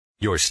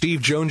Your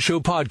Steve Jones Show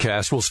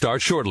podcast will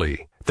start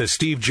shortly. The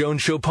Steve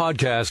Jones Show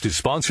podcast is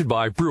sponsored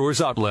by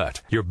Brewers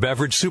Outlet, your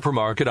beverage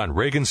supermarket on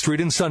Reagan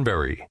Street in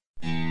Sunbury.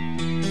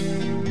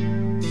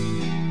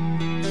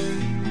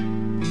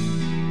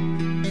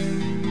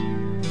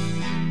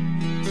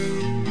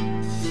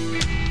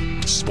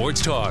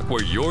 Sports talk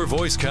where your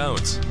voice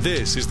counts.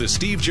 This is the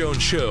Steve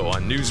Jones Show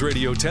on News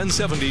Radio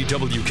 1070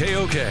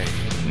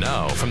 WKOK.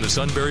 Now from the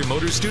Sunbury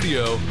Motors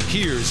Studio,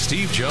 here's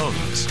Steve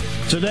Jones.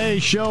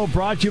 Today's show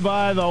brought to you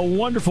by the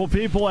wonderful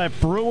people at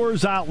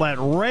Brewers Outlet,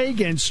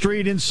 Reagan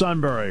Street in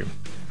Sunbury.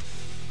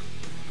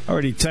 I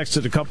already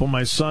texted a couple of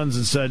my sons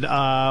and said,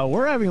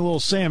 we're having a little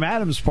Sam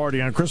Adams party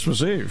on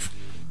Christmas Eve.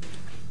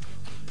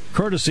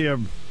 Courtesy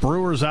of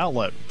Brewers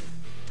Outlet.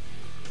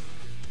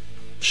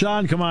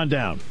 Sean, come on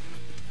down.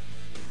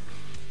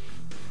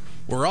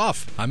 We're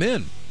off. I'm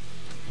in.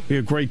 Be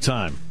a great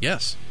time.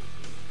 Yes.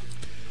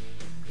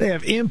 They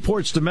have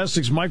imports,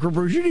 domestics,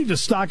 microbrews. You need to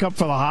stock up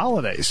for the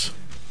holidays.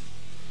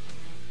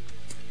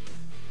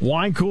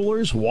 Wine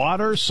coolers,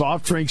 water,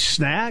 soft drinks,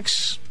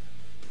 snacks.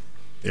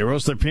 They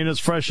roast their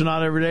peanuts fresh and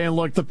hot every day. And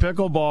look, the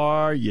pickle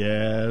bar.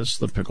 Yes,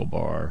 the pickle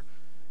bar.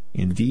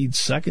 Indeed,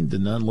 second to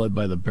none, led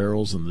by the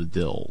barrels and the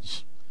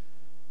dills.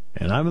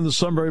 And I'm in the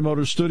Sunbury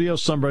Motors studio.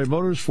 Sunbury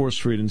Motors, 4th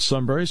Street in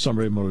Sunbury.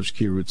 Sunbury Motors,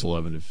 key routes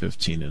 11 and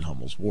 15 in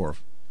Hummel's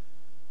Wharf.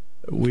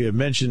 We have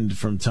mentioned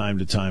from time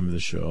to time in the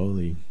show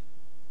the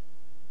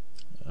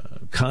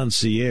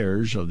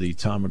concierge of the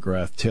Tom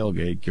McGrath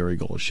tailgate, Gary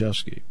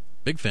Goloszewski.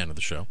 Big fan of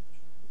the show.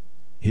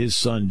 His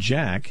son,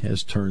 Jack,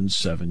 has turned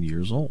 7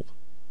 years old.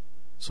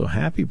 So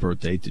happy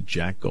birthday to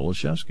Jack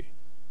Goloszewski.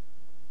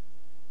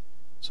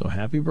 So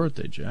happy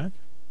birthday, Jack.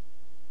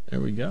 There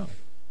we go.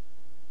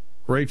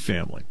 Great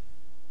family.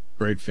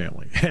 Great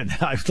family. And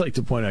I'd like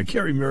to point out,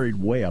 Gary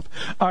married way up.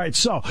 All right,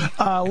 so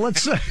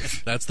let's...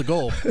 That's the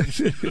goal.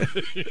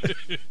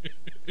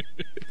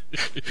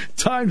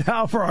 Time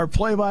now for our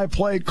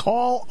play-by-play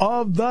call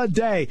of the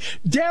day.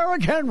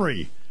 Derrick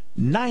Henry,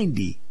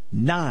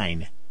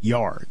 99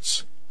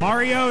 yards.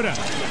 Mariota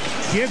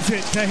gives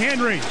it to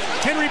Henry.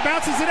 Henry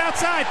bounces it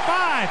outside.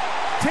 5,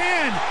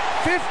 10,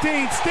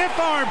 15, stiff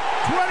arm,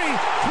 20,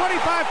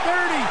 25,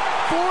 30,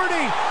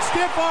 40,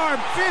 stiff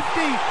arm,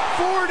 50,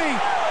 40,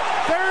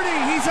 30.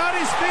 He's on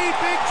his feet.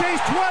 Big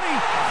chase, 20,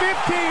 15,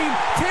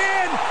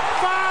 10,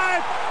 5.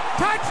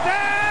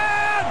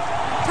 Touchdown!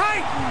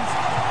 Titans,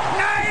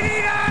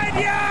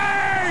 99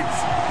 yards!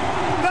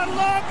 The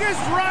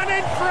longest run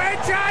in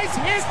franchise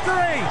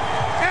history.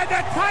 And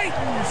the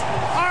Titans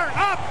are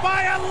up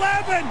by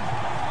 11.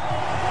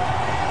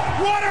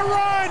 What a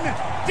run,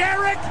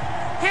 Derrick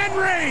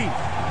Henry!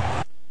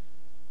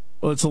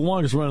 Well, it's the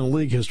longest run in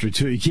league history,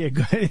 too. You can't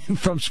go,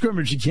 from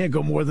scrimmage, you can't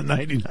go more than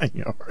 99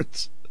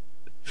 yards.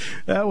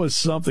 That was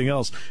something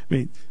else. I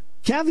mean,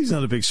 Kathy's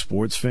not a big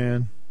sports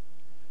fan,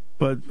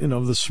 but, you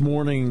know, this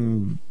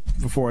morning,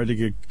 before I had to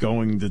get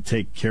going to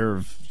take care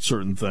of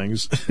certain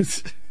things,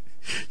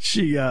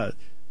 she,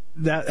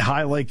 that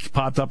highlight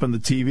popped up on the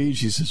TV.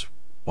 She says,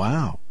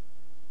 wow,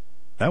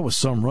 that was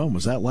some run.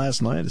 Was that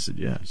last night? I said,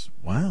 yes.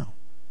 Wow.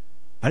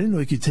 I didn't know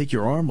you could take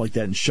your arm like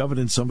that and shove it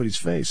in somebody's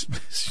face.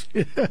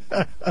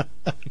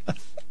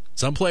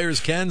 Some players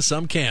can,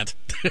 some can't.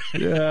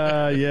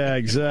 Yeah,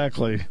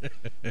 exactly.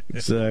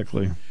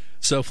 Exactly.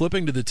 So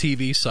flipping to the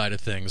TV side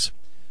of things.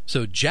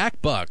 So Jack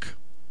Buck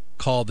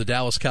called the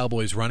Dallas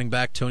Cowboys running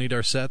back Tony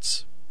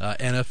Dorsett's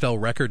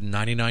NFL record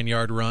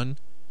 99-yard run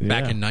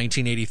back in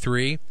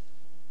 1983.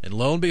 And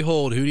lo and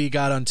behold, who do you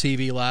got on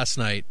TV last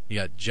night? You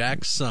got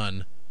Jack's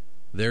son,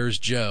 there's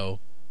Joe,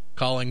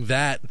 calling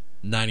that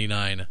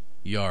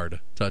 99-yard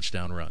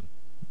touchdown run.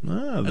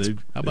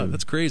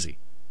 That's crazy.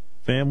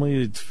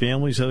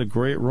 Families had a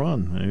great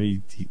run. I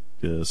mean,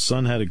 the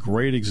son had a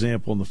great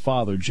example, and the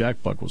father,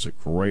 Jack Buck, was a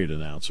great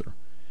announcer.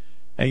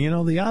 And you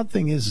know, the odd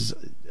thing is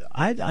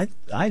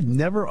I've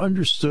never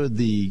understood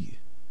the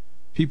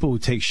people who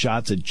take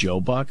shots at Joe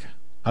Buck.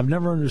 I've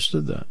never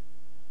understood that,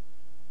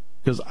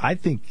 because I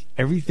think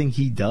everything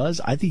he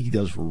does,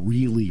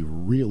 really,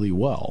 really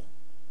well.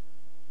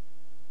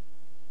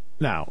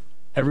 Now,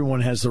 everyone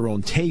has their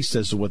own taste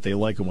as to what they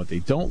like and what they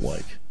don't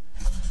like.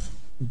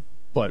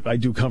 But I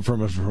do come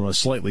from a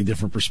slightly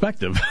different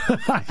perspective.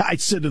 I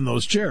sit in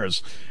those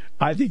chairs.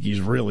 I think he's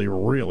really,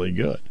 really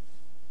good.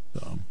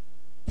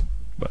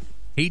 But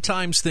he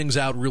times things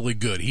out really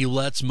good. He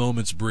lets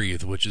moments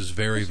breathe, which is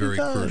very, very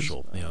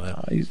crucial. You know,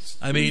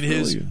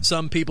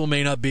 some people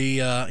may not be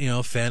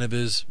a fan of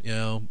his. You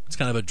know, it's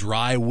kind of a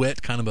dry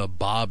wit, kind of a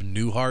Bob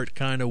Newhart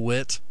kind of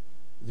wit.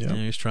 Yeah, you know,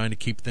 he's trying to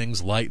keep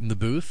things light in the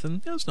booth,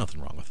 and there's nothing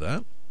wrong with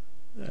that.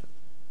 Yeah.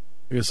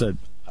 Like I said,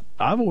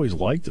 I've always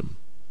liked him.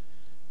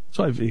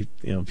 So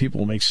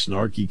people make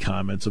snarky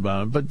comments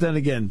about him, but then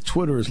again,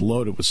 Twitter is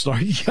loaded with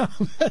snarky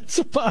comments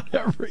about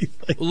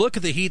everything. Look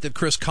at the heat that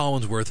Chris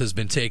Collinsworth has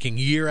been taking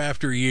year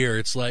after year.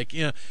 It's like,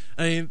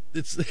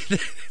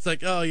 it's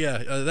like, oh yeah,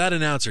 that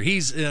announcer, he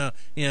doesn't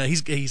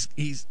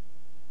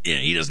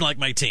like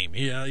my team.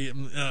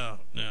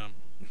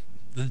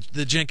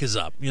 the jink is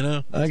up, you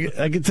know?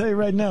 I can tell you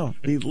right now,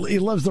 he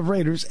loves the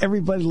Raiders.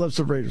 Everybody loves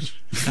the Raiders.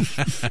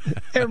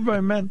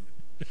 Everybody, man.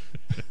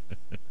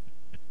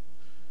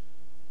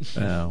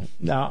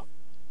 Now,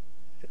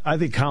 I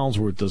think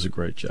Collinsworth does a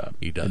great job.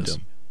 He does.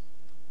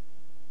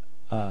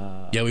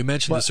 Yeah, we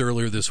mentioned this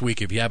earlier this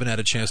week. If you haven't had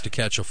a chance to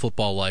catch A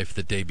Football Life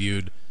that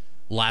debuted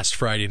last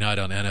Friday night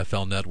on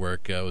NFL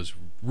Network, it was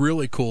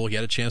really cool. He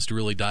had a chance to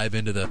really dive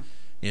into the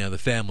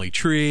family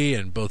tree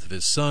and both of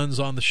his sons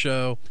on the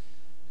show.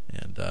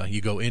 And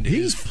you go into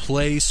his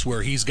place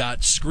where he's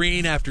got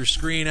screen after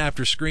screen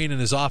after screen in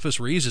his office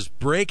where he's just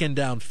breaking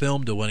down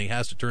film to when he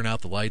has to turn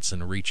out the lights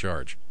and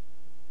recharge.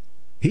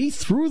 He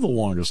threw the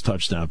longest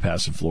touchdown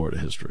pass in Florida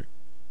history.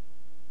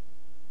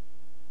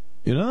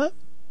 You know that?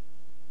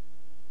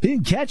 He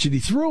didn't catch it, he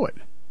threw it.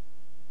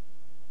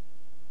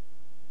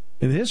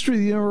 In the history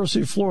of the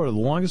University of Florida, the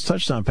longest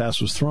touchdown pass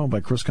was thrown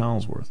by Chris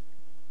Collinsworth.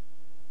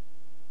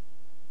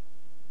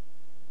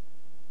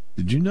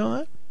 Did you know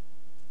that?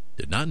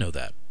 Did not know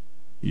that.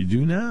 You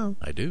do now?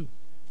 I do.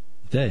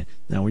 Okay.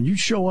 Now, when you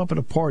show up at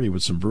a party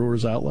with some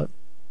Brewers Outlet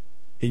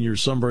in your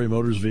Sunbury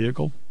Motors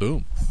vehicle,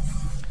 boom,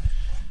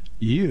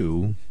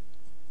 you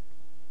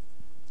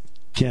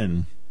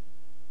can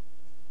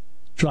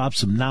drop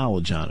some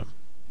knowledge on them.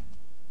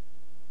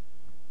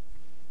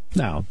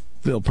 Now,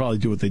 they'll probably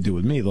do what they do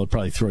with me. They'll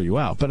probably throw you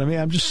out. But, I mean,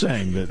 I'm just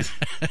saying that.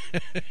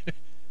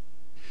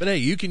 But, hey,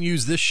 you can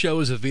use this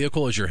show as a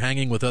vehicle as you're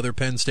hanging with other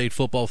Penn State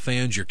football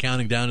fans. You're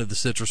counting down to the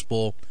Citrus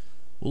Bowl.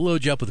 We'll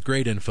load you up with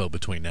great info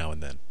between now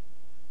and then.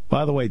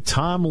 By the way,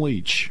 Tom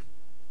Leach,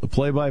 the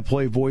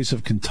play-by-play voice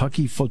of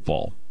Kentucky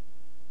football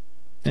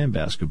and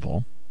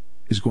basketball,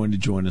 is going to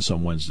join us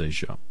on Wednesday's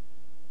show.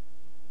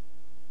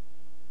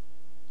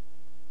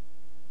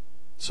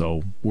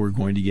 So we're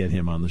going to get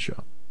him on the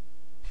show.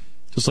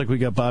 Just like we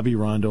got Bobby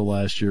Rondo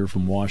last year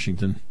from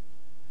Washington.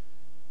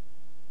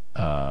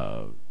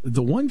 The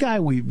one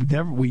guy we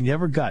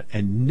never got,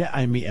 and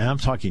I'm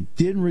talking,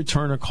 didn't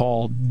return a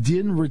call,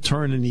 didn't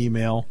return an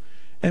email,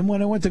 and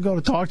when I went to go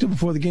to talk to him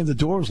before the game, the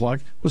door was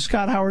locked, was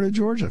Scott Howard of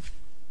Georgia.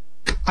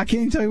 I can't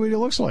even tell you what he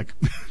looks like.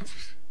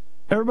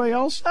 Everybody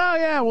else, oh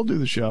yeah, we'll do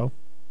the show.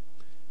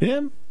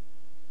 Him?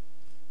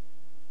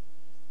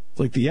 It's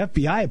like the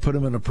FBI put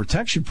him in a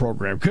protection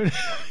program.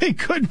 He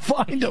couldn't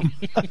find him.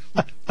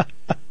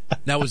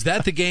 Now, was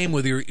that the game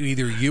where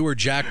either you or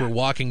Jack were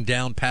walking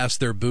down past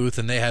their booth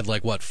and they had,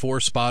 4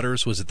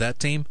 spotters? Was it that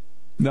team?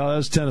 No, that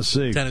was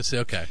Tennessee. Tennessee,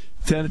 okay.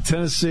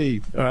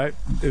 Tennessee, all right.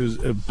 It was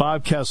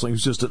Bob Kessling,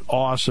 who's just an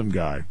awesome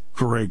guy,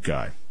 great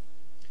guy.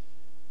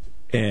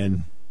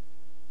 And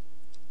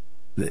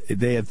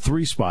they had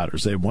 3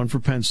 spotters. They had one for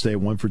Penn State,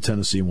 one for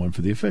Tennessee, and one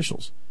for the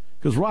officials.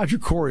 Because Roger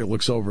Corey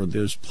looks over, and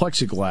there's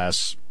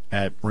plexiglass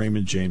at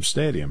Raymond James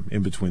Stadium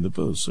in between the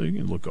booths. So you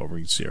can look over,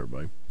 you can see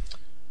everybody.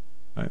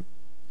 All right.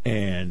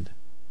 And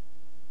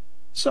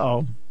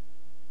so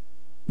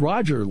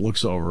Roger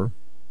looks over,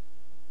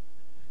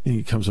 and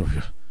he comes over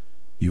here.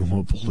 You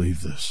won't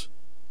believe this.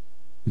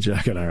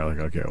 Jack and I are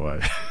like, okay,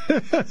 what?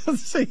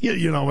 See,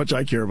 you know how much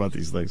I care about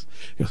these things.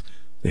 He goes,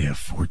 they have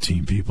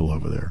 14 people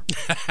over there.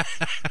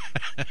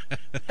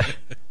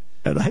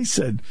 And I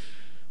said,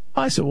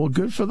 well,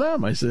 good for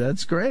them. I said,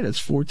 that's great. It's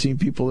 14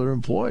 people that are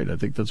employed. I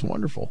think that's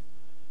wonderful.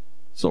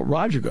 So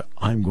Roger goes,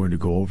 I'm going to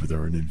go over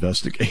there and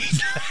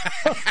investigate.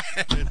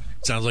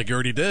 Sounds like you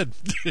already did.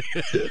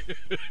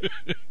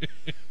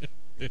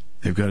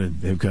 They've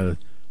got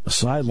a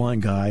sideline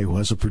guy who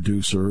has a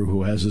producer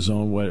who has his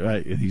own way.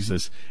 Right? And he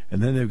says,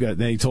 and then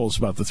then he told us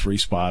about the 3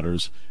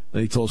 spotters.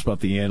 Then he told us about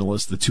the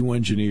analysts, the 2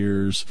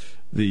 engineers,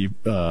 the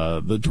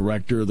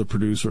director, the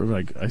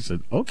producer. I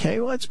said, okay,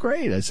 well, that's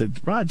great. I said,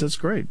 Rod, that's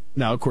great.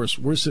 Now, of course,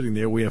 we're sitting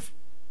there.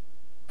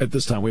 At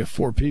this time, we have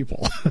 4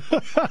 people.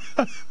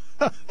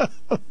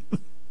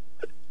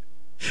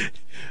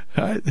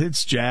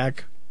 It's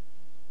Jack,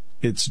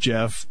 it's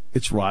Jeff,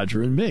 it's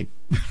Roger, and me.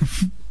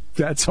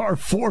 That's our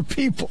 4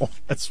 people.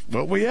 That's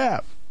what we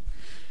have.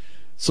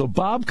 So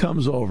Bob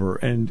comes over,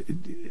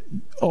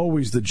 and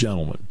always the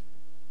gentleman.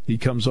 He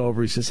comes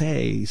over, he says,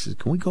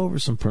 can we go over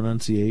some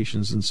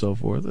pronunciations and so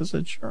forth? I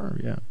said, sure,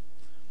 yeah.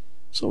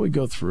 So we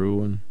go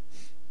through, and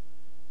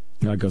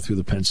I go through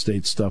the Penn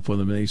State stuff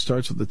with him, and he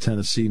starts with the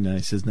Tennessee, and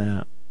he says,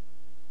 now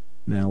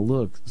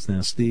look,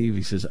 Steve,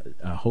 he says,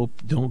 I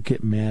hope don't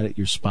get mad at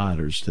your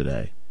spotters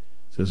today.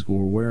 He says,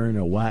 we're wearing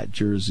our white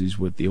jerseys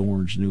with the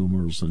orange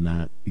numerals and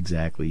not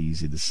exactly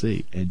easy to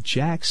see. And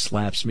Jack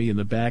slaps me in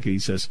the back and he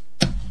says,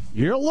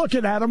 you're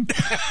looking at them.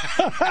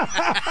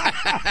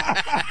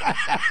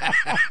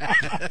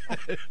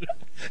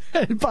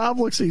 And Bob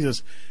looks, he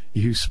says,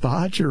 you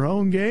spot your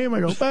own game? I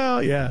go,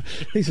 well, yeah.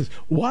 He says,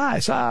 why? I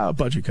said, a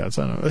bunch of cuts.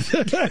 I don't know.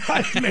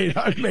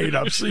 I made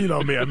up. So you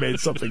know me, I made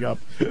something up.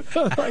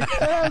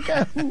 Like,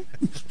 okay.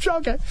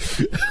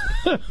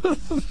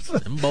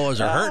 Them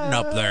boys are hurting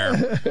up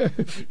there.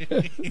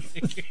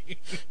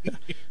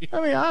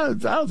 I mean, I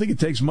don't think it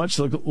takes much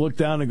to look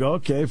down and go,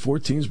 okay,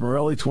 14 is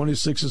Morelli,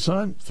 26 is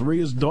Hunt,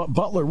 3 is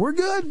Butler. We're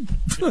good.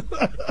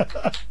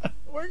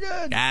 We're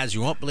good. Guys,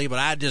 you won't believe what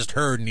I just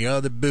heard in the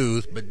other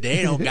booth, but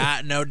they don't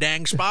got no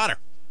dang spotter.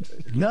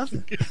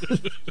 Nothing.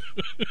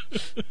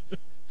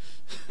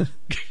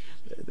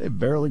 They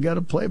barely got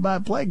a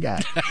play-by-play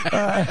guy.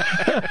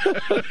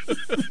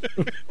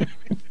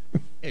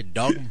 Hey,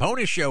 dog and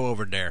pony show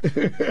over there.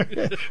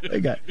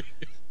 They got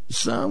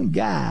some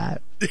guy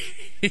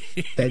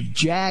that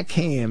Jack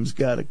Ham's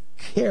got to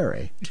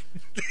carry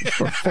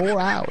for 4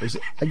 hours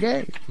a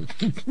game.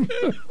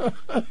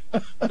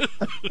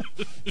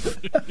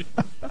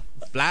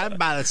 Flying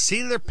by the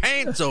seat of their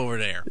pants over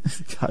there.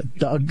 God,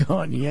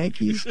 doggone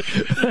Yankees.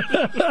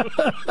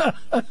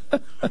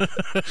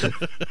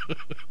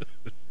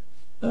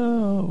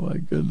 Oh, my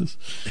goodness.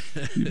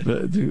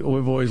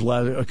 We've always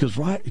laughed because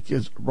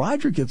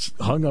Roger gets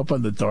hung up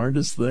on the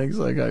darndest things.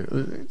 Like,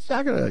 it's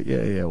not going to,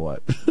 yeah,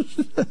 what?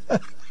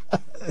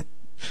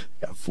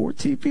 Got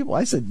 14 people.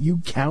 I said,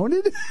 you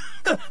counted?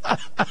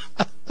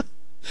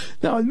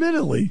 Now,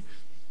 admittedly,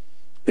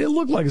 it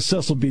looked like a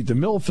Cecil B.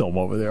 DeMille film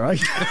over there. I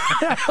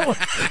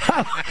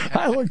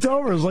looked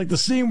over. It was like the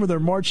scene where they're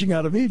marching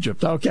out of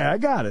Egypt. Okay, I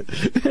got it.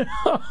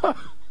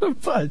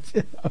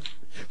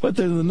 But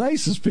they're the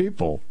nicest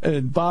people.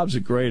 And Bob's a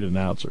great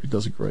announcer. He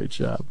does a great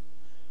job.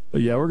 But,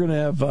 yeah, we're going to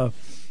have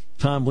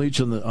Tom Leach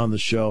on the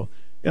show.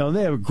 You know,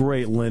 they have a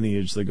great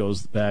lineage that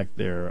goes back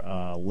there.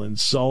 Lynn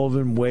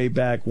Sullivan way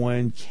back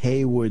when,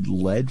 Kaywood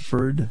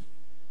Ledford,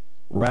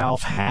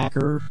 Ralph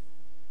Hacker.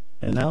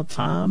 And now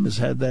Tom has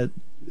had that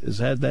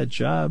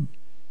job.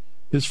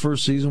 His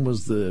first season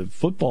was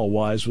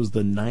football-wise, was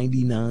the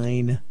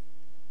 99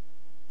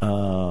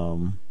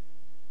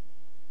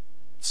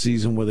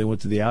 season where they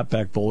went to the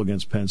Outback Bowl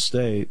against Penn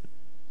State.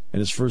 And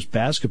his first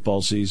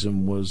basketball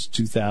season was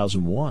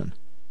 2001.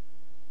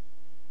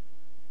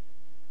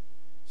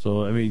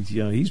 So, I mean,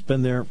 you know, he's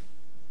been there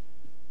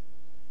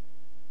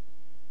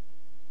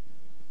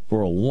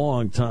for a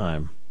long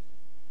time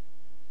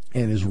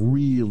and is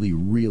really,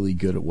 really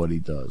good at what he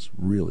does.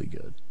 Really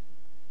good.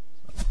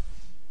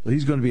 So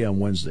he's going to be on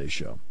Wednesday's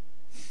show.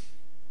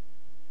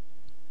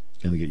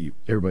 Going to get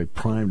everybody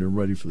primed and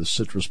ready for the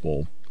Citrus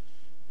Bowl.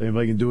 If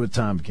anybody can do it,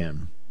 Tom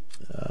can.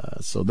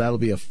 So that'll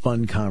be a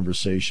fun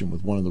conversation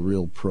with one of the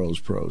real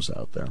pros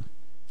out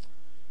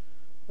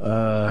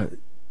there.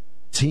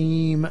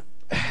 Team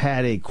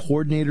had a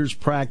coordinators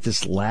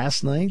practice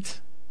last night.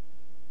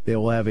 They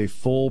will have a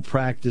full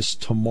practice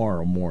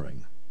tomorrow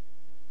morning.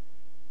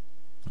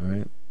 All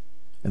right.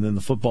 And then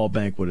the football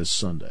banquet is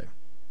Sunday.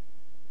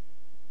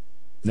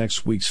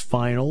 Next week's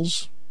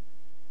finals.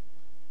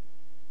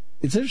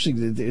 It's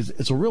interesting.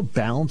 It's a real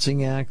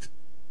balancing act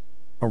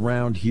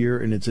around here,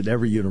 and it's at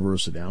every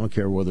university. I don't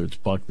care whether it's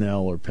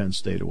Bucknell or Penn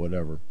State or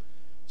whatever.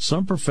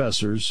 Some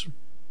professors,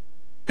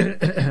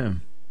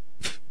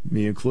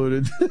 me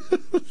included,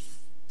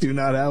 do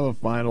not have a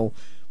final,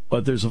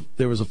 but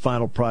there was a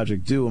final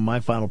project due, and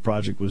my final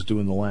project was due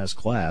in the last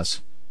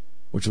class,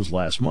 which was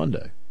last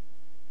Monday.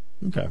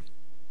 Okay.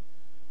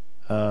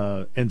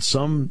 And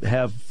some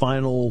have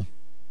final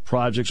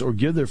projects or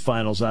give their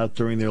finals out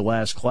during their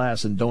last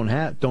class and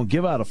don't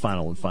give out a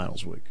final in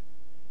finals week.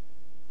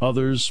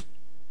 Others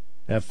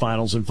have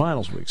finals in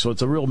finals week. So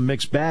it's a real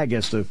mixed bag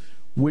as to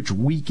which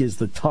week is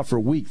the tougher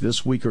week,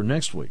 this week or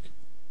next week.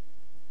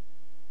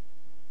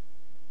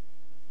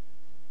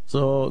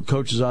 So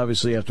coaches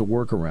obviously have to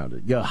work around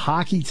it. Yeah,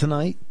 hockey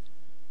tonight.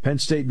 Penn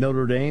State,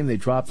 Notre Dame. They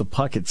drop the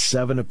puck at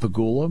 7 at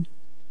Pagula.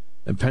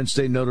 And Penn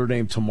State, Notre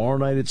Dame tomorrow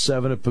night at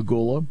 7 at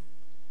Pagula.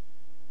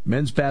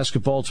 Men's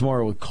basketball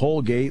tomorrow with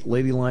Colgate.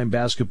 Lady Line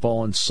basketball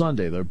on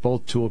Sunday. They're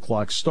both 2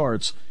 o'clock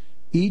starts.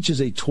 Each is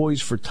a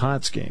Toys for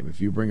Tots game. If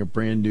you bring a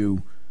brand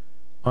new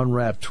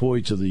unwrapped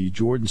toy to the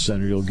Jordan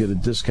Center, you'll get a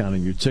discount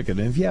on your ticket.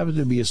 And if you happen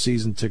to be a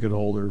season ticket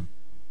holder,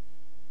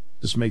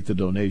 just make the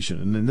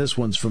donation. And then this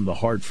one's from the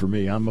heart for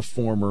me. I'm a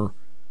former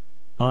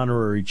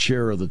honorary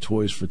chair of the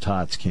Toys for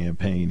Tots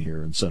campaign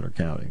here in Center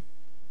County.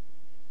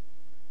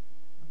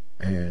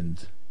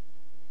 And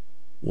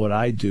what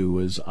I do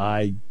is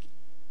I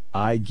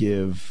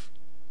give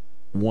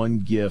one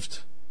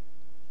gift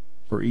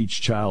for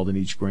each child and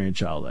each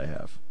grandchild I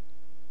have.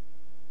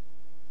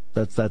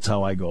 That's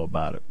how I go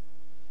about it.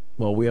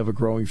 Well, we have a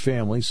growing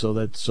family, so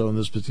in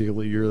this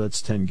particular year,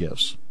 that's 10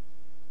 gifts.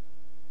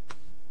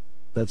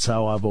 That's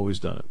how I've always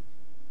done it.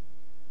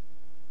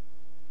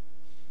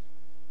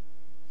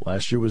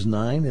 Last year was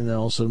 9, and then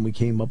all of a sudden we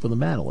came up with a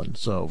Madeline.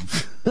 So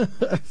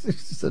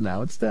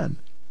now it's 10.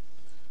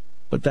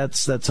 But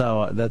that's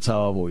how I've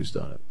always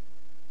done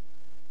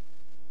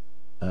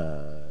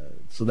it.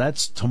 So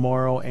that's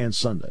tomorrow and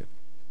Sunday.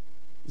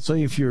 So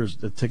if you're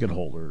a ticket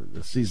holder,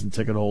 a season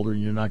ticket holder,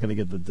 and you're not going to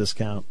get the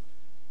discount,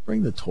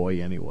 bring the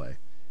toy anyway.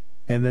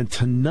 And then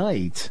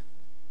tonight,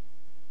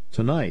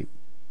 I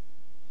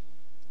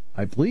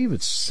believe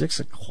it's 6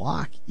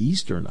 o'clock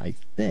Eastern, I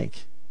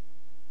think,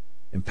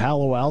 in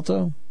Palo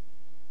Alto.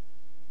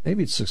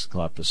 Maybe it's 6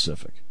 o'clock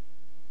Pacific.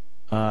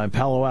 In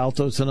Palo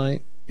Alto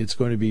tonight, it's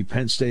going to be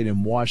Penn State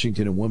and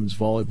Washington in women's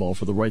volleyball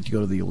for the right to go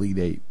to the Elite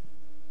Eight.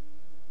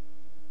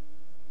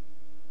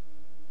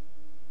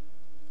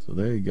 So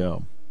there you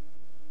go.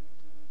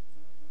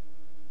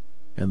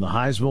 And the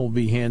Heisman will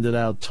be handed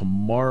out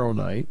tomorrow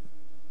night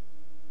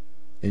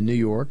in New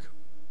York.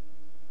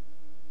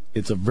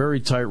 It's a very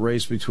tight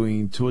race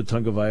between Tua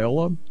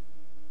Tagovailoa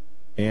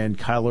and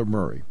Kyler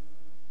Murray.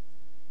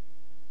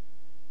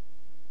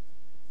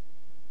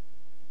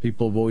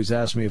 People have always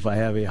asked me if I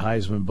have a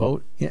Heisman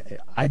vote. Yeah,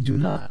 I do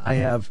not. I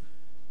have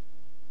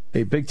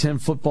a Big Ten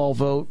football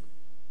vote.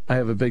 I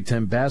have a Big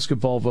Ten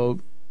basketball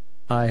vote.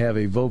 I have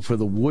a vote for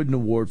the Wooden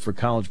Award for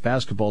college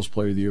basketball's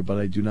Player of the Year, but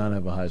I do not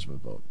have a Heisman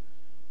vote.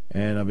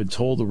 And I've been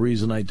told the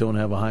reason I don't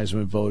have a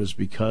Heisman vote is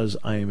because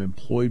I am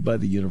employed by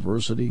the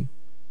university.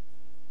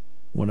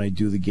 When I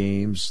do the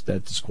games,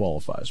 that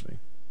disqualifies me.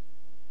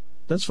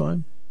 That's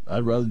fine.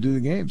 I'd rather do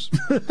the games.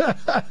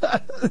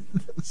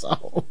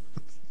 So,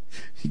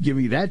 give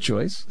me that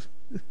choice.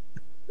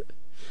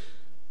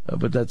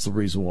 But that's the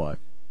reason why.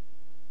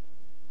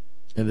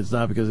 And it's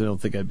not because I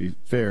don't think I'd be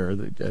fair.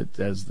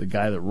 As the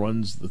guy that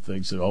runs the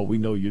thing said, we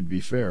know you'd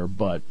be fair,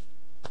 but...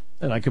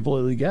 And I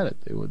completely get it.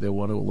 They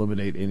want to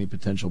eliminate any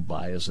potential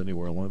bias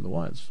anywhere along the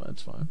lines.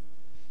 That's fine.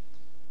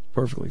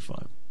 Perfectly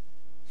fine.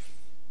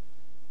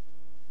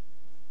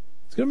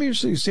 It's going to be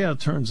interesting to see how it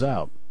turns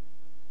out.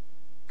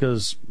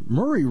 Because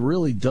Murray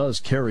really does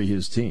carry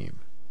his team.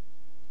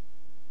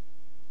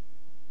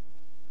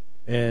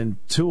 And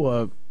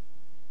Tua, at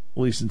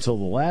least until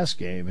the last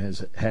game,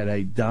 has had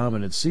a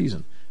dominant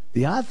season.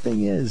 The odd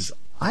thing is,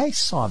 I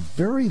saw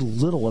very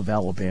little of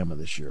Alabama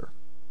this year.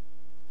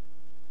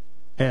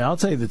 And I'll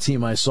tell you, the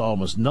team I saw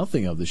almost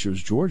nothing of this year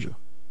was Georgia.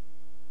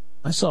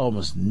 I saw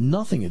almost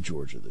nothing of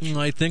Georgia this year.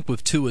 I think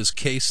with Tua's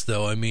case,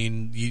 though, I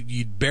mean,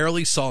 you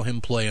barely saw him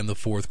play in the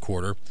fourth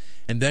quarter,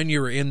 and then you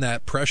were in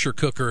that pressure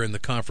cooker in the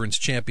conference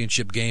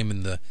championship game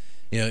in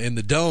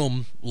the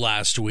Dome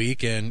last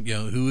week, and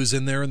who was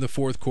in there in the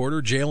fourth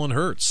quarter? Jalen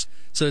Hurts.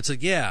 So it's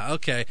like, yeah,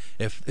 okay,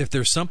 if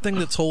there's something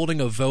that's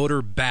holding a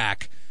voter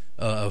back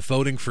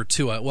voting for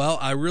Tua, well,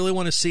 I really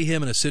want to see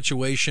him in a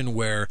situation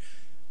where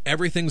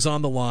everything's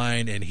on the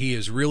line, and he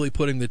is really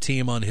putting the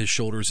team on his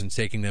shoulders and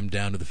taking them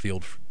down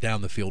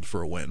the field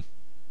for a win.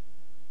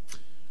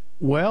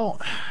 Well,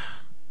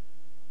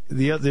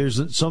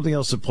 there's something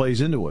else that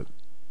plays into it.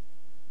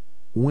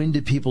 When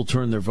do people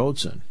turn their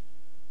votes in?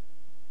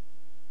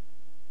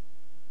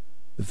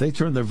 If they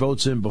turn their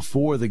votes in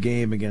before the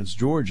game against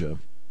Georgia,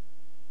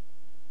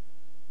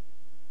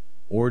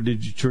 or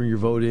did you turn your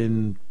vote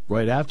in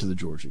right after the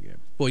Georgia game?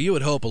 Well, you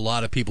would hope a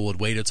lot of people would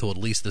wait until at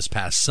least this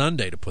past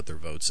Sunday to put their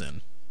votes in.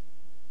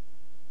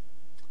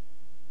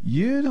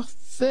 You'd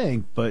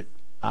think, but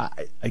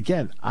I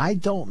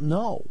don't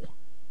know.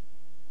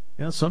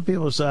 Some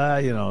people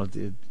say,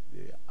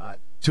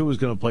 Tua's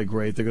going to play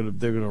great. They're going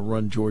to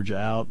run Georgia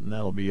out, and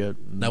that'll be it.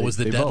 And that was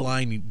the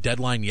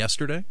deadline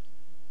yesterday?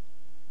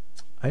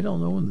 I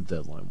don't know when the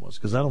deadline was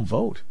because I don't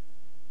vote.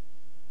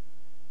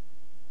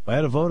 If I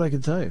had a vote, I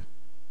could tell you.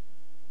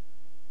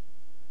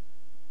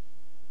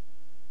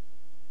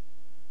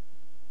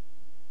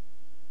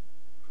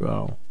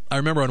 So I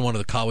remember on one of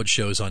the college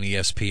shows on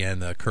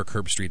ESPN, Kirk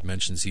Herbstreit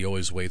mentions he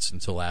always waits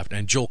until after.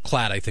 And Joel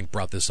Klatt, I think,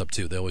 brought this up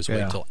too. They always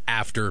wait until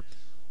after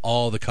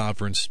all the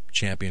conference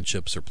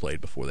championships are played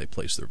before they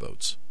place their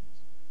votes.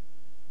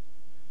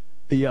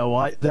 Yeah,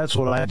 well, that's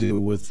what I do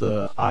with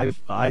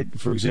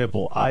for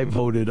example, I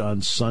voted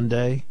on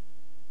Sunday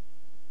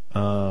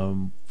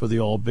for the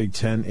All Big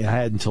Ten. I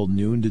had until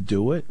noon to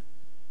do it,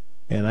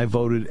 and I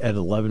voted at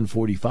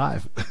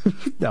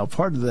 11:45. Now,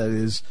 part of that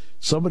is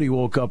somebody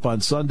woke up on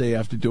Sunday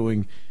after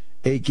doing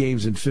 8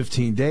 games in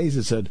 15 days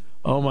and said,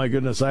 "Oh my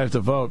goodness, I have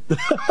to vote."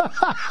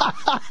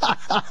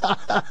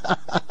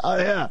 Oh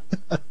yeah.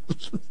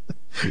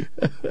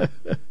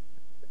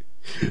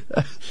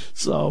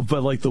 So,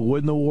 but like the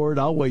Wooden Award,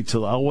 I'll wait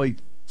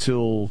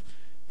till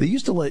they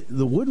used to let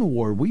the Wooden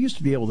Award. We used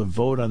to be able to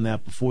vote on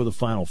that before the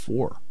Final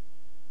Four,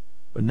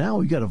 but now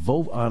we got to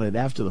vote on it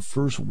after the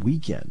first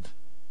weekend.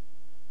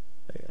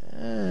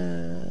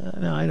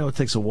 Now I know it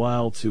takes a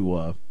while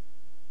to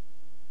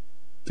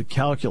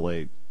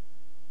calculate.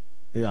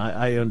 Yeah,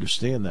 I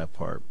understand that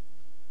part,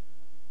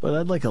 but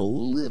I'd like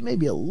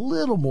maybe a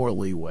little more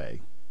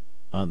leeway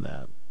on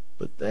that.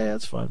 But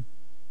that's fine.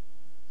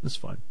 That's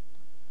fine.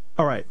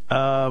 All right.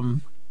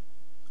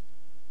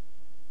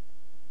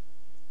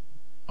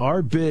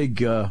 Our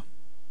big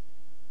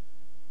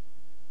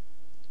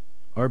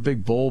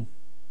bowl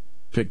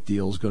pick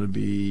deal is going to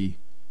be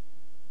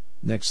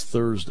next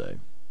Thursday.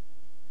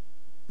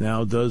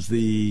 Now, does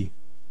the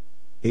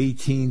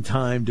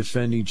 18-time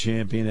defending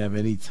champion have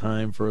any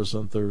time for us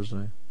on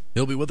Thursday?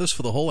 He'll be with us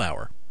for the whole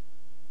hour.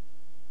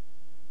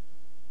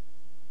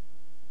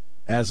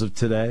 As of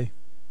today?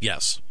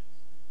 Yes.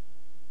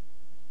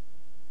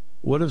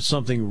 What if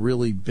something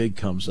really big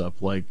comes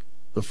up, like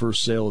the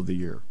first sale of the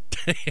year?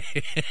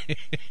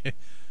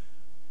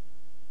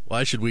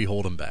 Why should we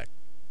hold him back?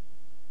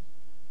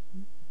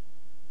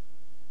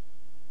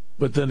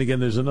 But then again,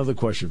 there's another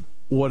question.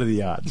 What are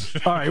the odds?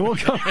 All right,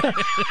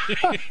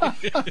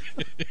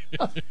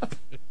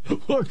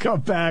 we'll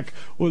come back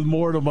with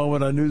more in a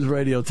moment on News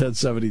Radio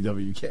 1070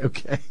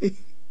 WKOK.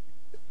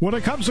 When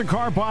it comes to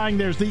car buying,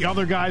 there's the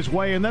other guy's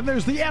way, and then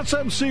there's the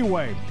SMC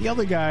way. The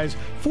other guys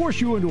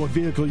force you into a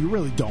vehicle you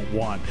really don't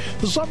want.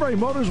 The Sunbury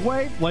Motors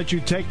way lets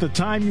you take the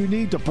time you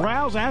need to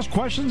browse, ask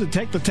questions, and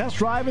take the test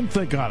drive and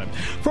think on it.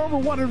 For over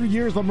 100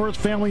 years, the Mertz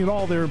family and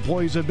all their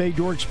employees have made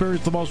your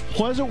experience the most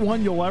pleasant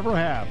one you'll ever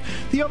have.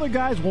 The other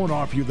guys won't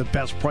offer you the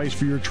best price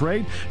for your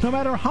trade, no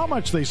matter how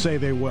much they say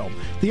they will.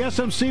 The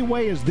SMC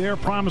way is their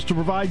promise to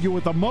provide you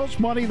with the most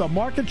money the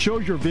market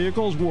shows your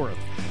vehicle is worth.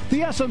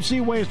 The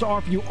SMC way is to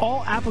offer you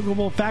all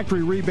applicable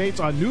factory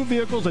rebates on new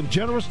vehicles and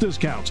generous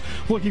discounts.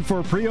 Looking for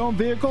a pre-owned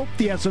vehicle?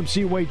 The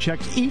SMC way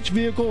checks each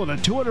vehicle in a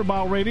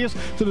 200-mile radius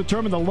to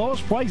determine the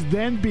lowest price,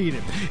 then beat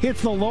it.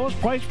 It's the lowest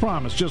price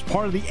promise, just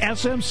part of the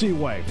SMC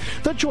way.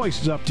 The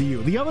choice is up to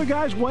you. The other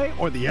guy's way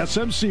or the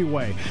SMC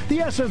way. The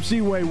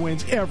SMC way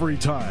wins every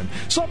time.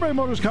 Sunbury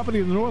Motors Company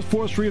in the North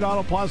 4th Street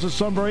Auto Plaza,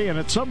 Sunbury, and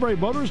at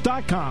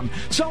sunburymotors.com.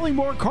 Selling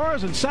more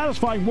cars and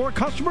satisfying more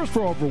customers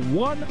for over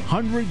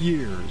 100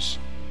 years.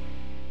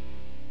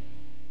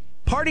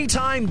 Party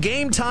time,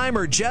 game time,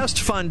 or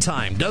just fun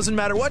time. Doesn't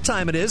matter what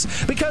time it is,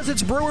 because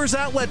it's Brewers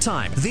Outlet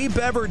time. The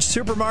Beverage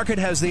Supermarket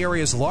has the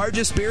area's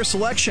largest beer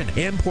selection.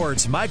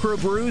 Imports,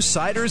 microbrews,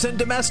 ciders, and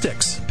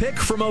domestics. Pick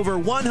from over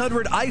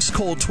 100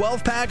 ice-cold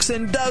 12-packs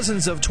and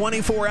dozens of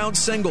 24-ounce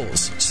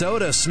singles.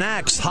 Soda,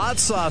 snacks, hot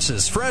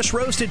sauces, fresh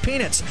roasted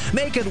peanuts.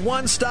 Make it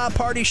one-stop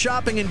party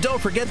shopping, and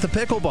don't forget the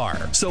pickle bar.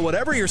 So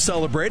whatever you're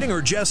celebrating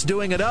or just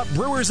doing it up,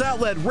 Brewers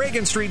Outlet,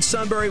 Reagan Street,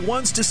 Sunbury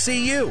wants to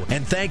see you.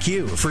 And thank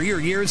you for your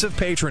years of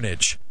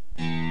patronage.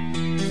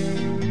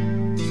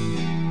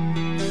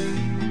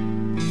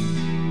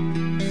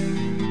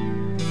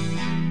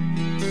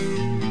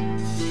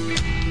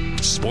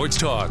 Sports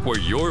talk where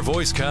your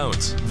voice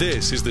counts.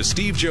 This is the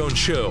Steve Jones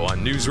Show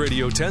on News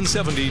Radio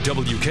 1070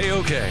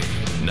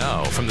 WKOK.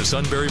 Now from the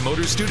Sunbury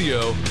Motors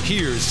Studio,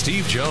 here's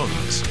Steve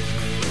Jones.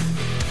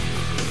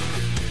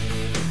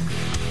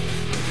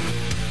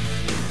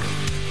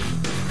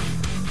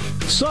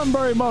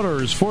 Sunbury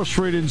Motors, 4th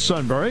Street in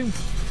Sunbury.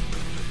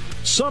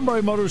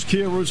 Sunbury Motors,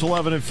 Kia, routes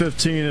 11 and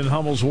 15 in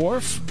Hummel's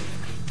Wharf.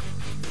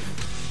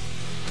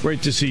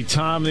 Great to see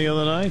Tom the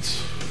other night.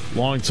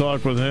 Long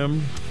talk with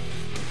him.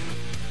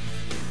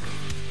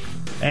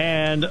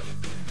 And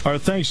our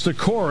thanks to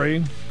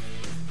Corey.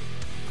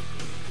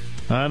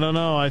 I don't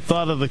know, I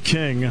thought of the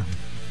king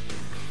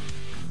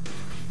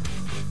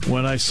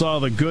when I saw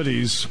the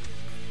goodies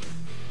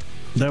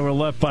that were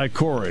left by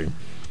Corey.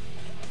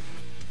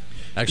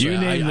 Actually,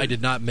 I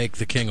did not make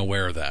the king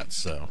aware of that.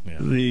 So yeah.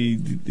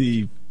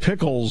 The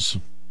pickles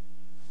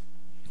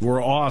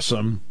were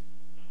awesome.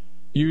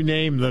 You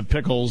name the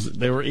pickles,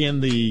 they were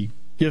in the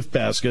gift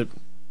basket.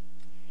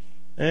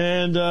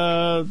 And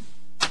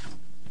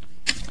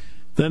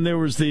then there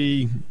was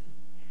the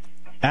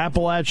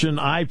Appalachian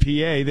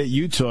IPA that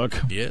you took.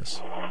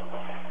 Yes.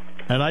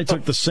 And I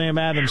took the Sam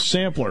Adams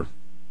sampler.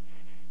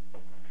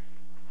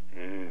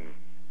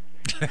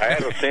 I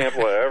had a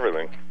sample of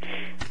everything.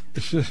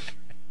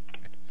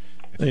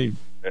 Hey,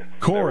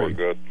 Corey.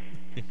 Good.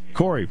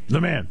 Corey,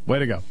 the man. Way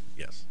to go.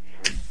 Yes.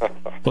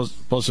 Plus,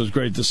 it was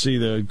great to see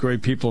the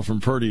great people from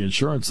Purdy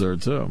Insurance there,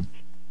 too.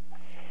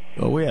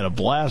 Well, we had a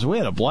blast. We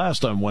had a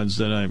blast on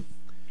Wednesday night.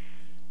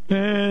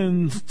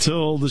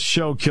 Until the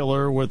show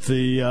killer with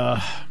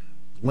the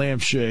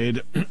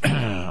lampshade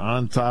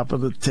on top of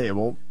the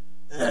table.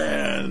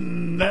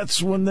 And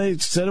that's when they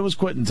said it was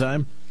quitting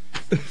time.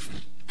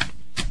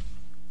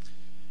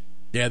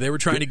 Yeah, they were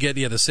trying to get,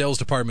 the sales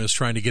department was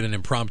trying to get an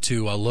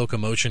impromptu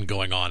locomotion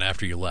going on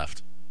after you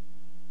left.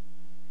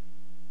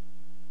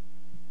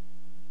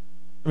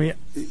 I mean,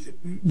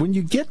 when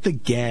you get the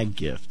gag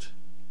gift,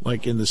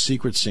 like in the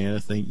Secret Santa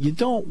thing, you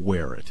don't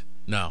wear it.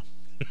 No.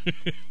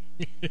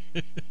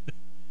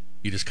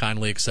 You just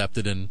kindly accept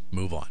it and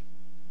move on.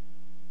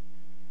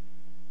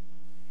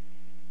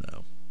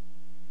 No.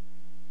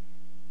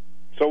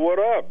 So what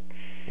up?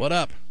 What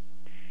up?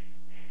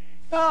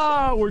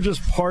 Oh, we're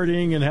just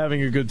partying and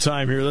having a good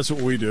time here. That's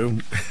what we do.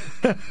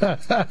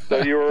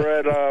 So you were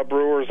at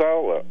Brewers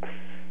Outlet?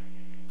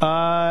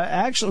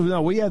 Actually,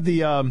 no. We had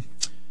the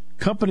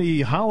company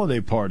holiday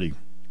party.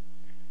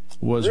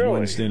 Was really?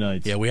 Wednesday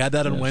night. Yeah, we had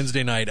that on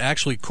Wednesday night.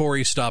 Actually,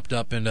 Corey stopped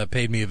up and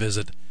paid me a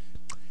visit.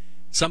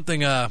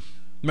 Something.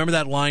 Remember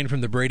that line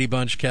from the Brady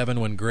Bunch, Kevin,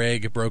 when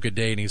Greg broke a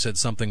date and he said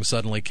something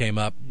suddenly came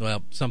up?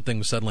 Well,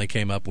 something suddenly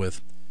came up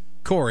with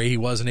Corey. He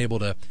wasn't able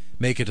to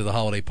make it to the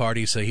holiday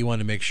party, so he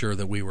wanted to make sure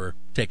that we were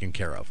taken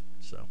care of.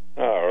 So.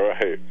 All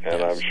right, and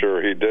yes. I'm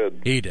sure he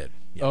did. He did.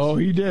 Yes. Oh,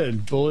 he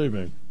did. Believe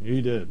me,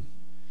 he did.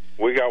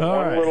 We got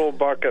one little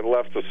bucket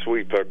left of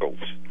sweet pickles.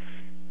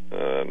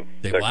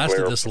 They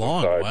lasted this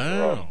long.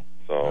 Wow.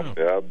 So,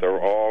 yeah,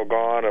 they're all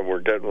gone, and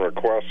we're getting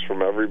requests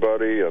from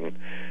everybody, and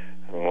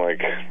I'm like,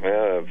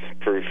 man, it's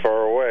pretty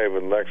far away,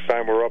 but next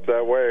time we're up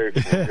that way.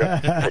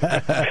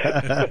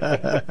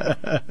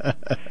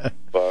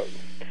 But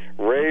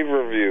rave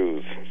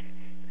reviews.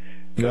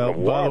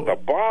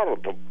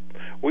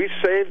 we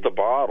save the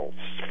bottles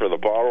for the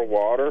bottled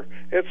water.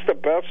 It's the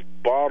best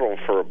bottle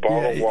for a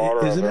bottled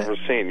water I've ever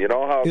seen. You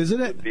know how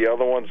the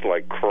other ones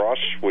like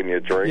crush when you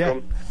drink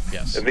them?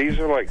 Yes. And these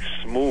are like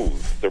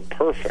smooth. They're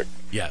perfect.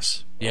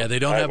 Yes. Yeah, they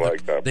don't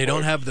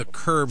don't have the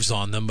curves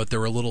on them, but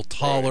they're a little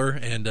taller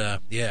and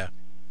yeah.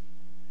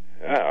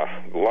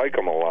 Yeah, like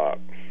them a lot.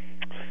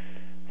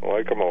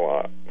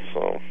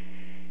 So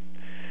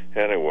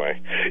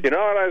anyway, you know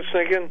what I was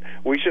thinking?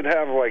 We should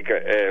have like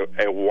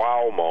a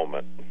wow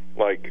moment.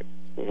 Like,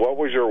 what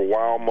was your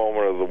wow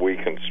moment of the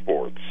week in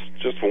sports?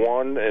 Just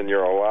one, and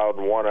you're allowed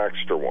one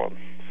extra one.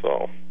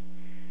 So,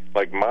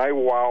 like, my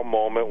wow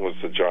moment was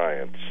the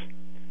Giants.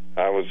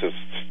 I was just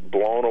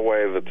blown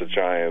away that the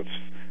Giants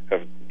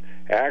have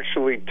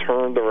actually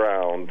turned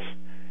around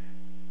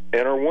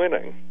and are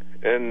winning.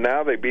 And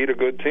now they beat a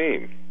good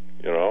team,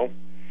 you know?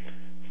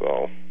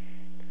 So,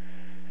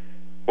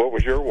 what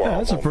was your wow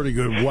moment? That's a pretty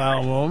good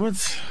wow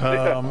moment.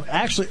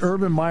 Actually,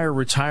 Urban Meyer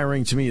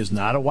retiring to me is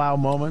not a wow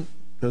moment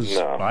because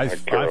I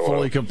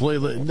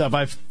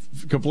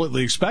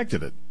completely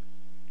expected it.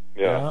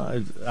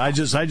 Yeah. I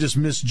just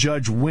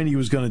misjudged when he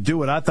was going to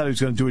do it. I thought he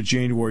was going to do it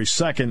January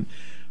 2nd,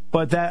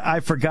 but that I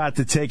forgot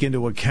to take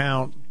into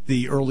account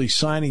the early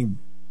signing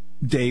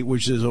date,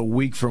 which is a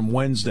week from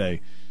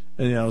Wednesday.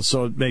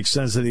 So it makes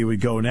sense that he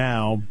would go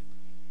now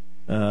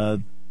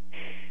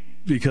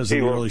because of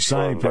the early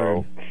signing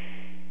period.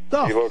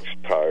 Oh. He looks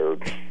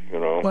tired, you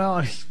know.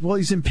 Well,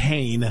 he's in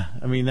pain.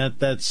 I mean,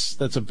 that's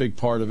a big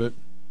part of it.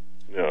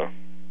 Yeah.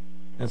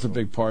 That's a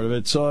big part of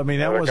it. So, I mean,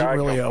 that wasn't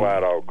really a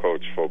flat-out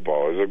coach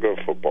football. He's a good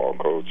football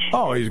coach.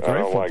 Oh, he's a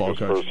great football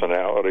coach. I don't like his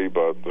personality,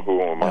 but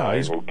who am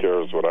I? Who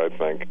cares what I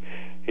think?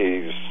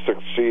 He's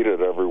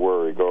succeeded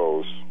everywhere he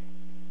goes.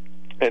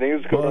 And he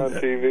was good on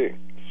TV,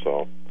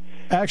 so...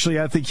 Actually,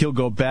 I think he'll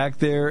go back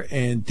there,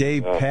 and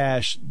Dave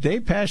Pasch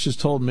has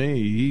told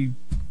me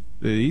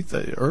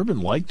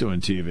Urban liked doing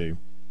TV.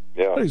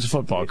 Yeah. He's a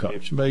football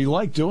coach, but he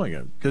liked doing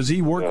it because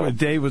he worked with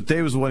Dave.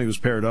 Dave was the one he was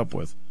paired up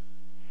with.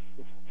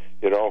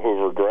 You know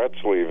who regrets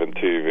leaving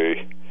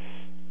TV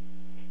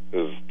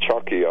is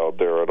Chucky out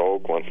there at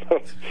Oakland.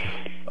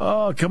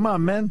 Oh, come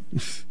on, man.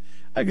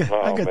 I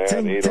got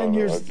 10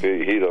 years.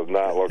 He does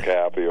not look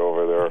happy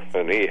over there,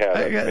 and he had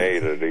it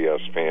made at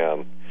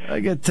ESPN. I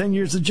got 10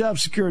 years of job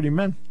security,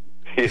 man.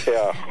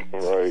 Yeah,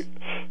 right.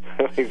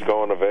 He's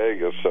going to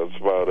Vegas. That's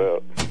about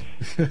it.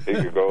 He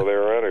could go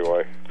there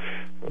anyway.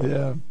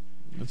 Yeah,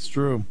 that's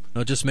true.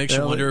 It just makes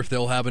you wonder if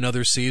they'll have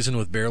another season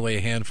with barely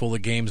a handful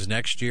of games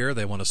next year.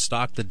 They want to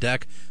stock the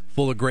deck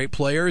full of great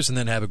players and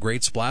then have a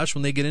great splash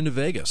when they get into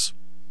Vegas.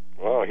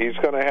 Well, he's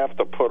going to have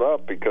to put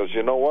up because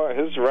you know what?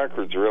 His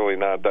record's really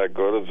not that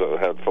good as a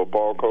head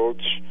football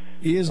coach.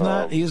 He has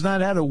not. He has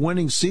not had a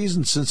winning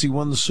season since he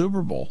won the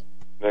Super Bowl.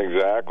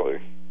 Exactly,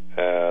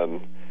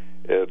 and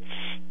it's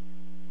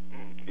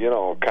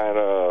kind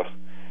of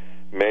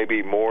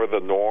maybe more the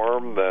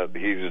norm that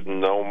he's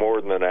no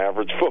more than an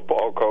average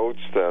football coach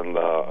than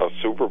a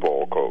Super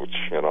Bowl coach.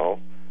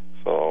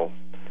 So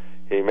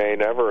he may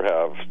never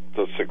have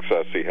the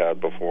success he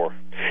had before.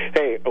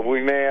 Hey,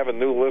 we may have a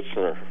new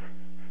listener.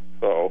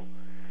 So,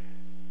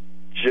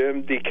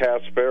 Jim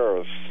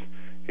DeCasperis,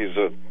 he's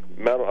a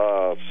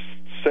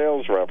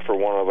sales rep for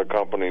one of the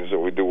companies that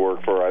we do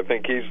work for. I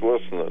think he's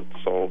listening.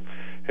 So,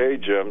 hey,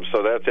 Jim,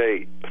 so that's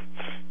 8.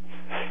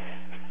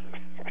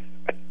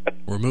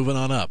 We're moving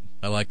on up.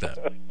 I like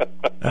that.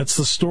 That's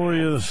the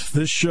story of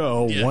this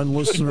show, one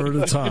listener at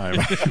a time.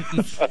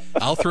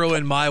 I'll throw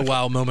in my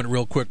wow moment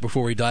real quick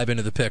before we dive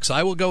into the picks.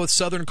 I will go with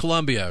Southern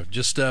Columbia,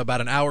 just about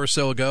an hour or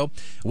so ago,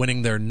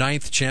 winning their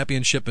 9th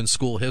championship in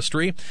school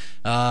history.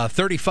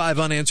 35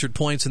 unanswered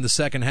points in the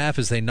second half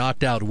as they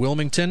knocked out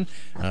Wilmington.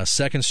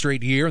 Second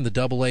straight year in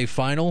the AA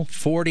final,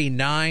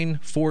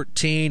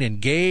 49-14, and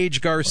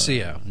Gage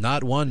Garcia.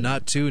 Not 1,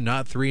 not 2,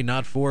 not 3,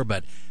 not 4,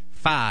 but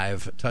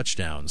 5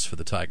 touchdowns for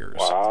the Tigers.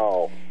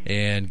 Wow.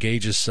 And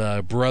Gage's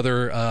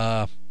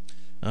brother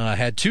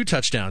had 2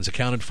 touchdowns,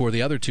 accounted for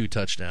the other 2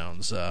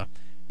 touchdowns.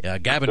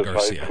 Gavin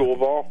Garcia. High school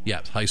ball?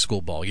 Yeah, high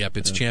school ball. Yep,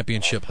 it's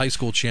high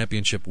school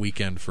championship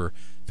weekend for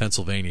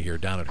Pennsylvania here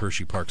down at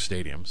Hershey Park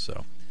Stadium.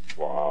 So,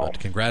 wow. But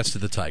congrats to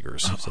the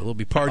Tigers. So they'll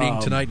be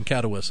partying tonight in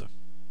Catawissa.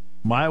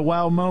 My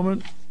wow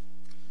moment,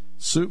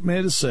 soup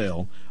made a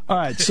sale. All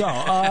right, so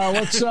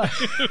let's...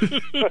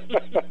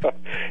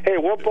 Hey,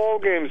 what bowl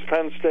game's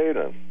Penn State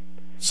in?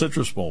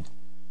 Citrus Bowl.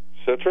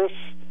 Citrus?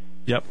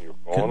 Yep. You're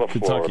going to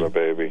Florida,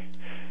 baby.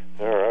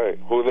 All right.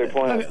 Who are they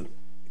playing?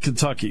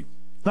 Kentucky.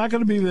 Not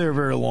going to be there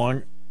very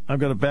long. I've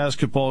got a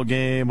basketball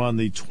game on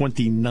the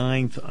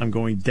 29th. I'm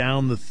going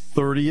down the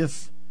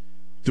 30th,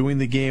 doing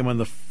the game on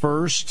the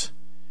 1st,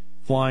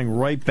 flying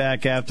right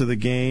back after the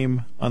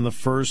game on the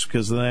 1st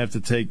because then I have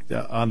to take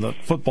on the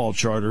football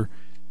charter,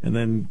 and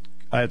then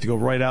I have to go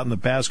right out in the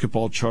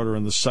basketball charter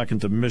on the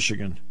 2nd to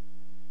Michigan.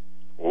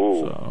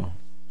 Ooh, so,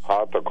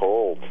 hot to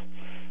cold.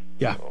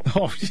 Yeah.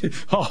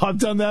 Oh, I've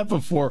done that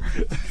before.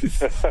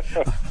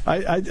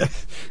 I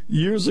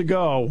years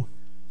ago,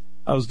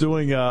 I was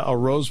doing a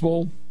Rose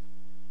Bowl.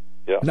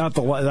 Yeah. Not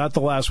the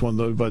last one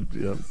though, but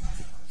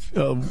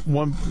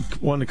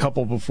a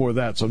couple before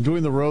that. So I'm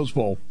doing the Rose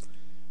Bowl.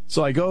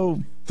 So I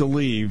go to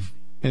leave,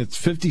 and it's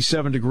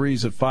 57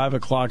 degrees at 5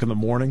 o'clock in the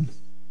morning.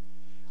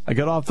 I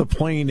got off the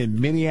plane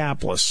in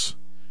Minneapolis.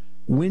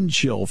 Wind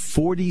chill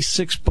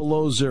 46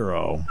 below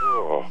zero.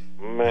 Oh,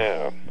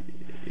 man.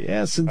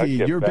 Yes,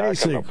 indeed. Your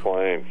basic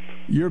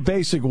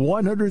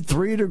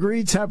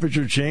 103-degree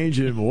temperature change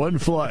in one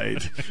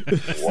flight.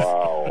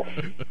 Wow.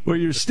 Where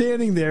you're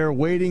standing there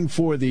waiting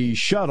for the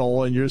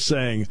shuttle, and you're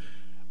saying,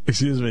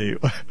 excuse me,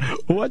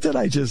 what did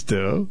I just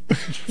do?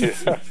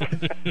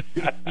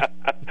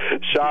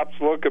 Shop's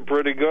looking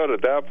pretty good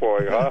at that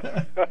point, huh?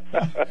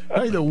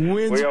 Hey, the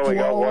wind's we only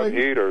got one blowing.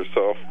 heater,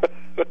 so.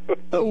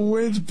 The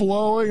wind's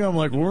blowing. I'm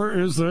like, where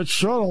is that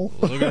shuttle?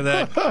 Look at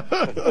that.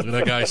 Look at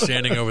that guy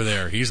standing over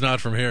there. He's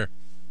not from here.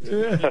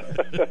 Yeah.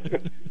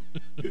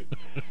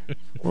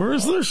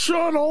 Where's the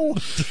shuttle?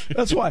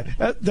 That's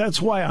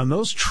why on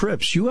those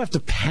trips you have to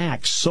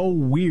pack so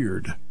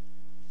weird.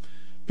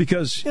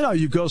 Because,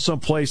 you go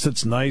someplace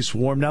that's nice,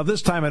 warm. Now,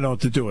 this time I don't have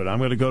to do it. I'm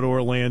going to go to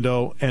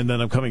Orlando, and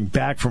then I'm coming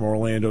back from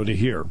Orlando to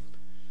here.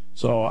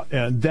 So,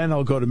 and then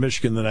I'll go to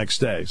Michigan the next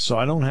day. So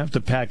I don't have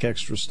to pack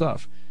extra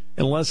stuff.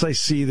 Unless I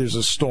see there's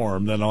a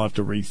storm, then I'll have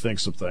to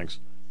rethink some things.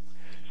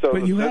 So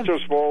the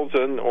Citrus Bowl's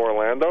in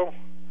Orlando?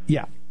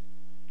 Yeah.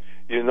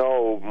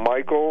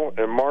 Michael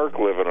and Mark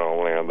live in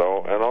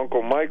Orlando, and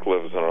Uncle Mike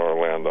lives in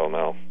Orlando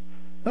now.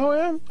 Oh,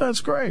 yeah?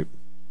 That's great.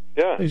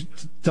 Yeah. Hey,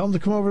 tell them to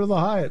come over to the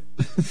Hyatt.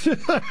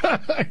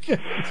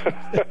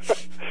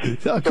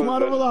 Come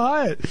on over to the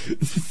Hyatt.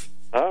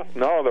 Huh?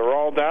 No, they're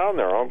all down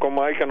there. Uncle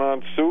Mike and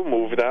Aunt Sue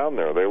moved down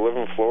there. They live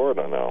in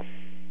Florida now.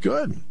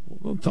 Good.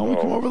 Well, tell them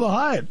to come over to the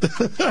Hyatt.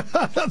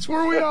 That's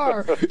where we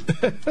are. I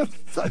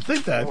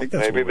think that's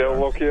maybe they'll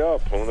look you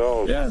up. Who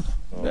knows? Yeah,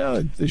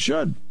 they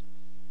should.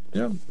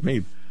 Yeah,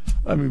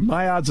 I mean,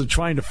 my odds of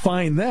trying to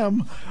find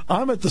them,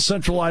 I'm at the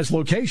centralized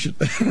location.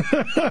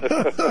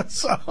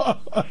 So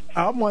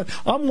I'm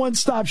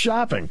one-stop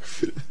shopping.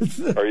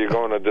 Are you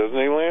going to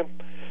Disneyland?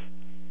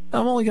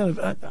 I'm going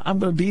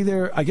to be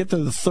there. I get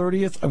there the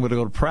 30th. I'm going to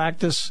go to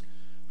practice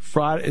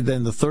Friday.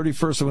 Then the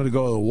 31st, I'm going to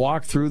go to the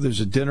walkthrough.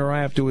 There's a dinner I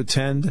have to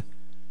attend.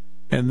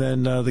 And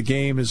then the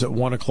game is at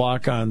 1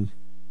 o'clock on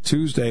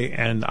Tuesday,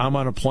 and I'm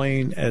on a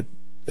plane at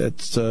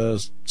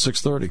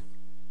 6:30.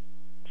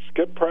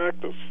 Skip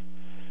practice.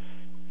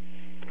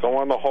 Go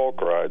on the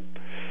Hulk ride.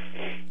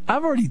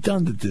 I've already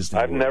done the Disney.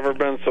 I've never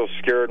been so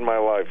scared in my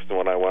life than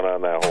when I went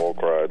on that Hulk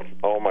ride.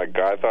 Oh, my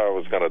God, I thought I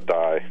was going to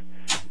die.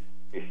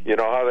 You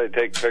know how they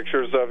take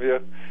pictures of you?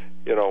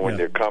 When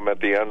you come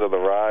at the end of the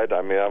ride?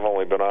 I mean, I've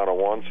only been on it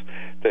once.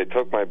 They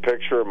took my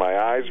picture, and my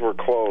eyes were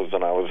closed,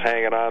 and I was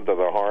hanging on to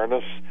the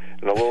harness,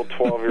 and a little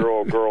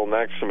 12-year-old girl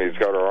next to me has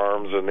got her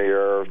arms in the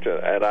air,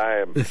 and I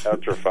am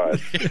petrified.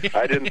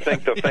 I didn't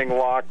think the thing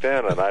locked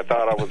in, and I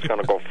thought I was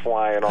going to go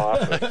flying off.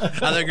 I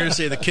thought you were going to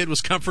say the kid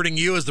was comforting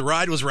you as the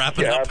ride was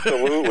wrapping up.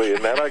 Absolutely,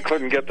 and then I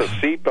couldn't get the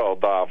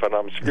seatbelt off, and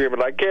I'm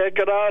screaming, I can't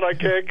get out, I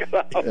can't get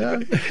out. Yeah.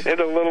 And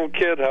a little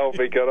kid helped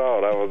me get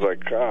out. I was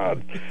like,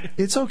 God.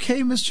 It's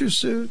okay, Mr.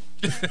 Suit.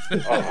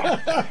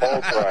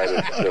 Hulk ride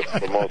is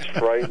just the most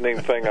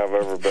frightening thing I've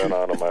ever been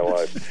on in my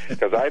life.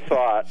 Because I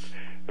thought,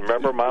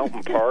 remember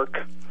Mountain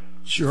Park?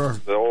 Sure.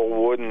 The old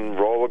wooden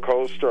roller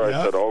coaster?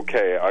 I said,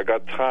 okay, I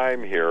got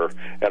time here,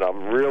 and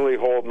I'm really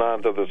holding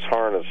on to this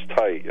harness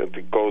tight.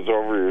 It goes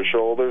over your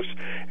shoulders,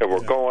 and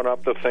we're going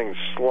up the thing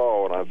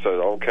slow. And I said,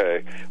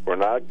 okay, we're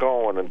not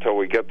going until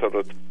we get to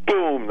the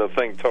boom, the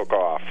thing took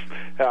off.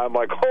 And I'm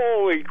like,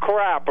 holy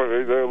crap.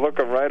 They're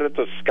looking right at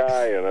the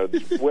sky, and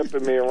it's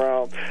whipping me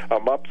around.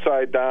 I'm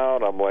upside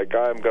down. I'm like,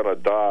 I'm going to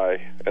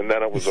die. And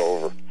then it was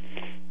over.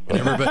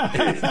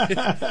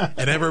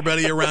 And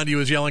everybody around you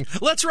is yelling,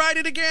 let's ride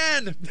it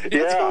again.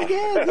 Let's go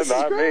again.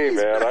 Not me,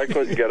 man. I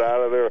couldn't get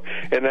out of there.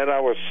 And then I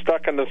was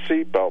stuck in the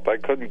seatbelt. I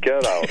couldn't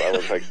get out. I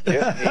was like,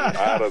 get me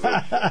out of this.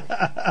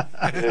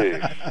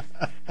 Jeez.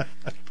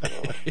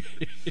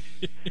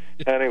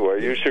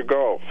 Anyway, you should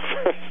go.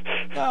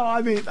 No,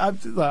 I mean,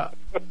 I've done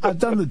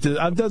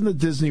the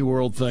Disney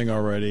World thing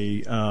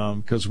already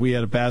because we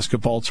had a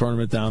basketball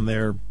tournament down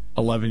there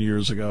 11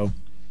 years ago.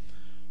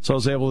 So I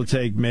was able to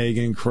take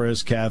Megan,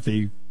 Chris,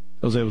 Kathy.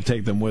 I was able to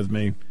take them with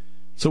me.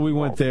 So we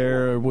went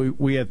there.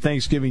 We had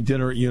Thanksgiving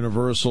dinner at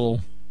Universal,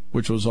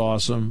 which was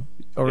awesome.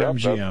 Or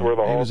MGM. That's where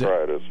the Hulk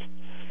ride is.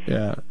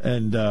 Yeah,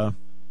 and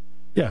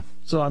yeah.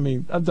 So I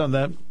mean, I've done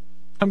that.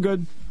 I'm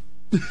good.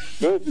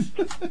 Good.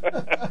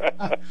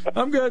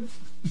 I'm good.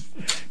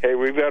 Hey,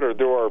 we better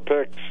do our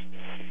picks.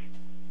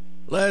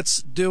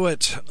 Let's do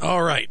it.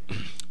 All right.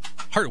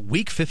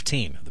 Week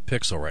 15.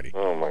 Picks already.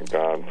 Oh my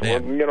God!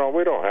 Well,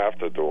 we don't have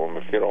to do them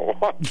if you don't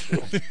want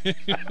to.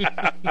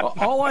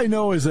 All I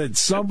know is that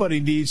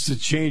somebody needs to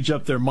change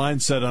up their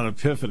mindset on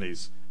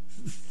epiphanies.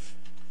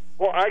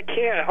 Well, I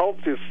can't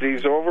help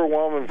these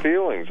overwhelming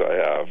feelings I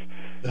have.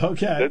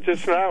 Okay, it's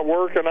just not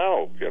working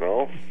out,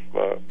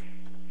 But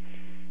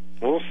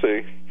we'll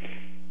see.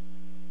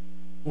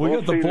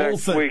 We'll see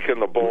next week in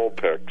the bowl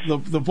picks.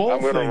 The bowl I'm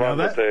going to run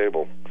the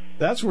table.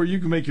 That's where you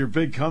can make your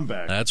big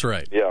comeback. That's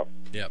right. Yeah.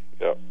 Yep.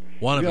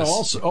 One of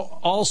us.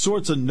 All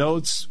sorts of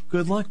notes.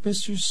 Good luck,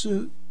 Mr.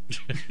 Suit.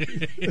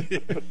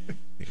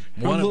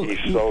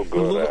 He's so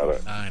good at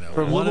it. I know.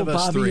 From One little of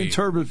us Bobby three. in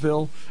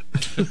Turbitville.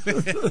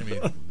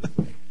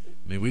 I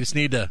mean, we just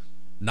need to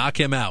knock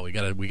him out. We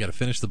got to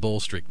finish the bowl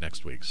streak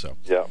next week. So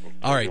Yeah.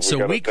 all right.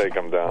 So we take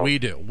him down. We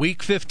do.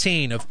 Week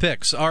 15 of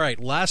picks. All right.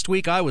 Last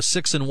week I was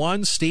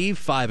 6-1. Steve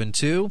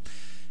 5-2,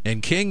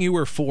 and King, you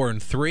were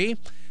 4-3.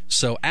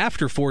 So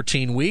after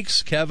 14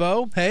 weeks,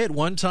 Kevo, hey, at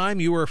one time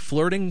you were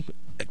flirting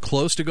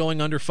close to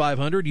going under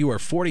 500. You are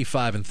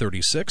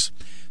 45-36.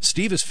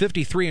 Steve is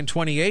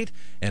 53-28,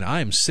 and I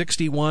am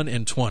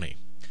 61-20.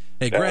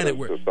 Hey, granted,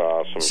 we're just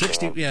awesome.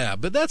 60. John. Yeah,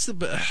 but that's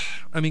the.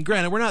 I mean,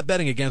 granted, we're not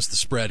betting against the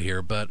spread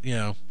here, but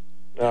No,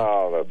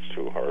 that's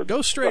too hard.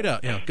 go straight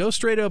up. Go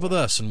straight up with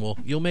us, and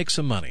you'll make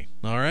some money.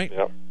 All right.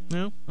 Yep.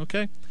 No.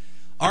 Okay.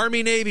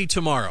 Army Navy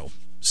tomorrow.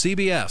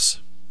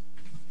 CBS.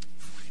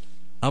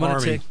 I'm gonna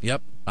Army. take.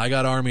 Yep. I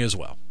got Army as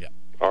well. Yep.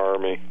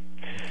 Army.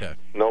 Okay.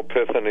 No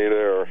Epiphany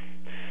there.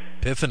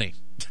 Epiphany.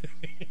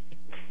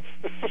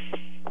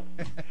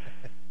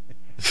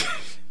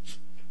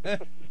 I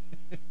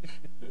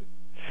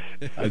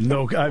have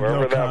no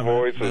Whoever that comment.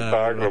 voice is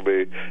talking to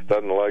me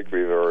doesn't like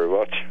me very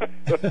much.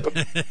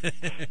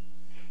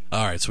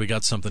 All right, so we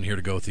got something here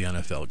to go with the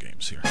NFL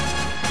games here.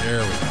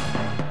 There we go.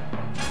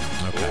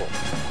 Okay.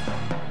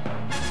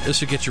 This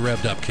should get you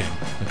revved up, King.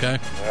 Okay?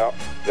 Yep.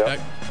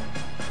 Okay.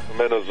 I'm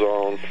in a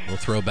zone. We'll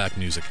throw back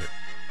music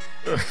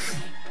here.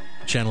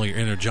 Channel your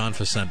inner John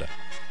Facenda.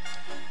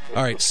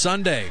 All right,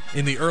 Sunday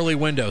in the early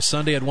window.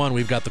 Sunday at 1,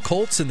 we've got the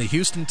Colts and the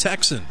Houston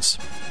Texans.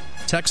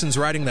 Texans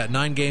riding that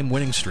 9-game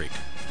winning streak.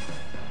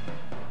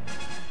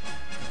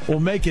 We'll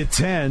make it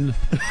 10.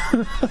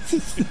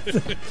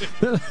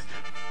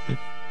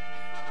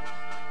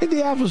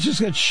 Indianapolis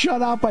just got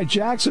shut out by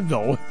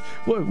Jacksonville.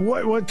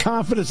 What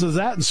confidence does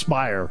that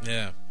inspire?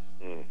 Yeah.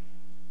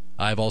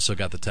 I've also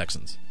got the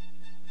Texans.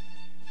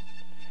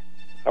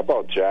 How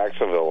about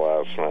Jacksonville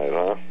last night,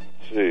 huh?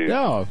 Gee.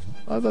 Yeah,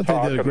 I thought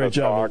they did a great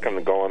job.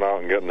 Talking, going out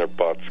and getting their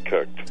butts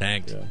kicked.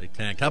 Tanked. Yeah. They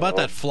tanked. How about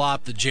that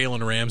flop that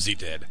Jalen Ramsey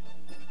did?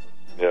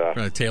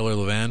 Yeah. Taylor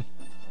Levan?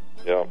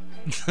 Yeah.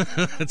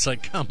 It's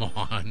like, come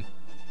on.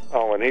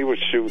 Oh, and he was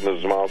shooting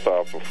his mouth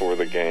off before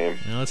the game.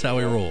 Yeah, that's how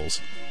he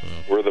rolls.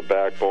 We're the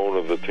backbone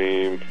of the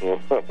team.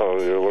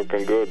 You're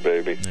looking good,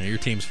 baby. Yeah, your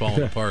team's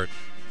falling apart.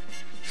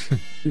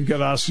 You've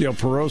got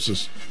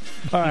osteoporosis.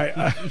 All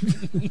right.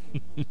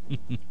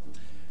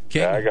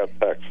 King, yeah, I got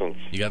Texans.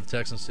 You got the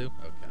Texans too?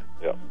 Okay.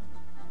 Yep.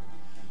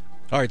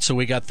 All right, so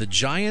we got the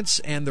Giants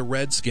and the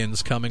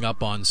Redskins coming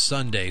up on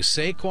Sunday.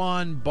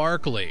 Saquon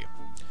Barkley.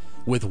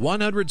 With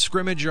 100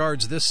 scrimmage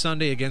yards this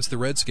Sunday against the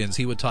Redskins,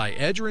 he would tie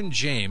Edgerrin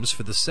James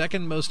for the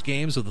second most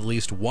games with at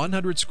least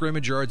 100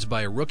 scrimmage yards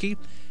by a rookie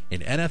in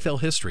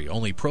NFL history.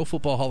 Only Pro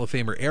Football Hall of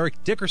Famer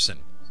Eric Dickerson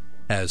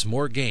has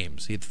more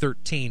games. He had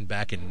 13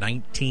 back in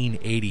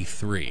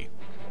 1983.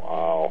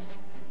 Wow.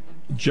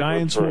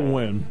 Giants will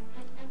win.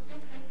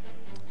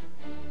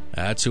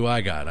 That's who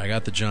I got. I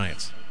got the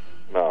Giants.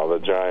 No,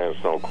 the Giants,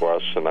 no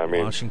question. I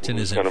mean, Washington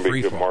is in going to be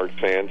free good. fall. Mark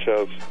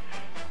Sanchez.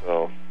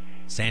 So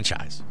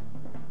Sanchez.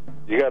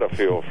 you got to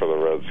feel for the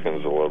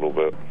Redskins a little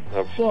bit.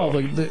 That's, Well,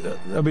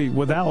 I mean,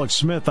 with Alex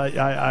Smith,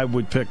 I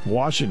would pick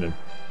Washington.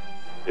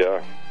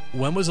 yeah.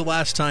 When was the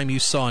last time you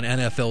saw an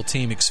NFL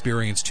team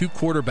experience two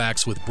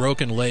quarterbacks with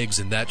broken legs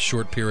in that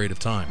short period of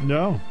time?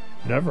 No,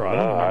 never.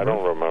 I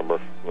don't remember.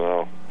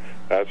 No,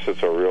 that's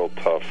just a real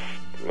tough.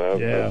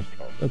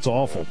 That's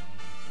awful.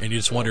 And you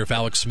just wonder if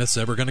Alex Smith's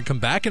ever going to come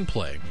back and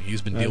play.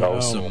 He's been dealing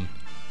with some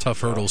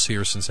tough hurdles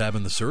here since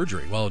having the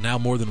surgery. Well, now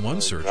more than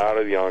one surgery. Not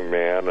a young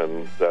man,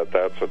 and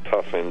that's a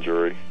tough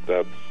injury.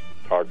 That's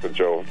talk to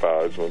Joe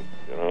Theismann.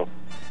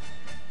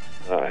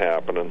 Not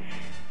happening.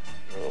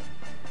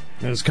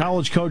 And his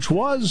college coach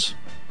was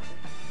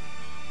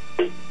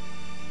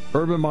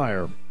Urban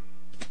Meyer.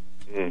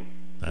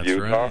 That's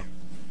Utah? right.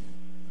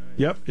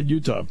 Yep, in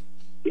Utah.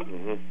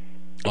 Mm-hmm.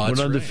 Oh, that's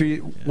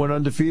Went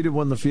undefeated,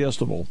 won the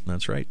Fiesta Bowl.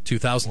 That's right.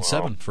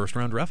 2007,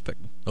 first-round draft pick.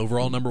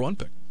 Overall number 1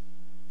 pick.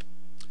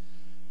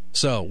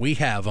 So we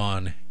have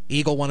on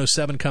Eagle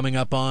 107 coming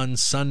up on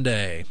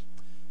Sunday.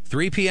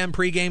 3 p.m.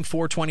 pregame,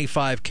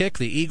 4:25 kick.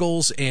 The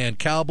Eagles and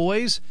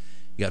Cowboys.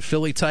 You got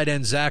Philly tight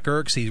end Zach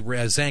Ertz.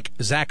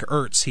 Zach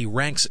Ertz. He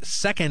ranks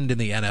second in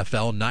the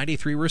NFL,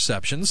 93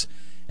 receptions,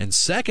 and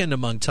second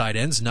among tight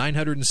ends,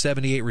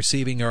 978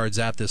 receiving yards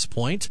at this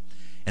point.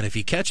 And if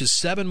he catches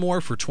 7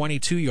 more for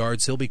 22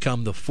 yards, he'll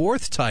become the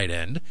 4th tight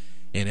end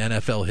in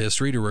NFL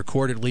history to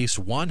record at least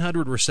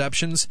 100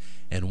 receptions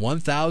and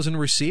 1,000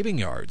 receiving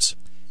yards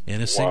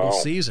in a single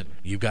season.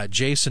 You've got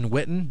Jason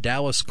Witten,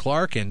 Dallas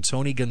Clark, and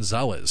Tony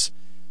Gonzalez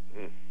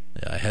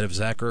ahead of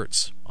Zach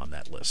Ertz on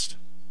that list.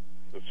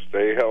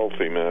 Stay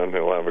healthy, man.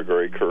 He'll have a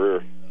great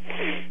career.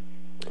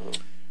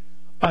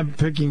 I'm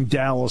picking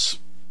Dallas.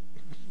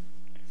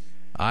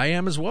 I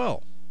am as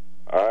well.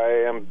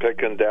 I am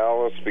picking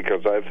Dallas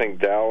because I think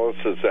Dallas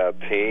is that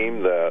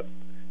team that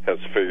has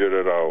figured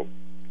it out.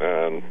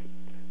 And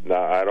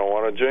now I don't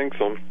want to jinx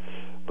them,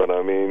 but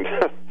I mean,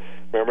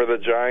 Remember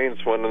the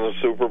Giants winning the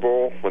Super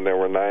Bowl when they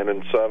were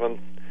 9-7?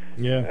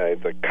 Yeah. Hey,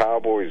 the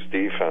Cowboys'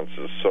 defense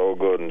is so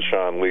good, and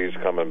Sean Lee's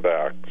coming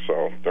back,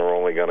 so they're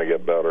only going to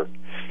get better.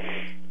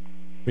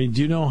 I mean,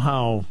 do you know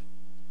how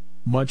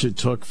much it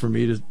took for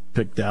me to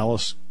pick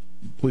Dallas?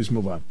 Please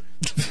move on.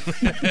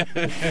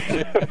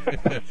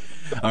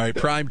 All right,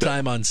 prime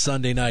time on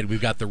Sunday night.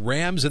 We've got the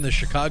Rams and the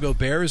Chicago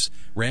Bears.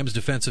 Rams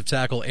defensive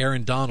tackle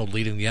Aaron Donald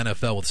leading the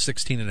NFL with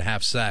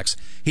 16.5 sacks.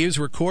 He has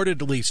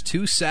recorded at least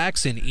 2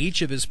 sacks in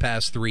each of his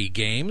past 3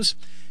 games.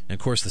 And,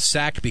 of course, the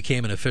sack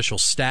became an official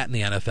stat in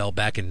the NFL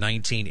back in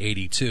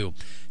 1982.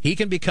 He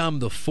can become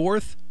the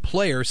 4th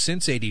player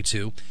since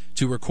 82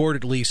 to record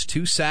at least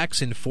 2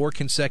 sacks in 4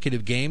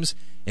 consecutive games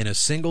in a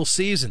single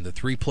season. The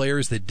 3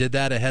 players that did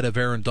that ahead of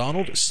Aaron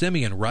Donald: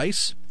 Simeon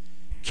Rice,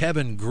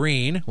 Kevin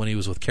Green when he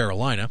was with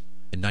Carolina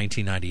in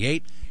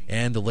 1998,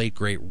 and the late,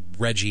 great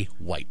Reggie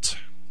White.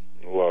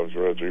 Loves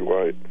Reggie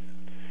White.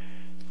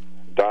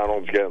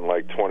 Donald's getting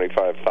like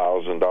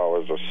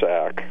 $25,000 a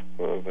sack.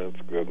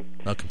 That's good.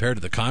 Well, compared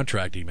to the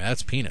contract,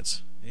 that's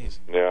peanuts. Jeez.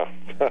 Yeah,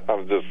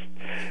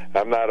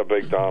 I'm not a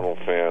big Donald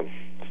fan,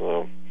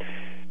 so,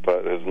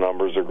 but his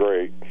numbers are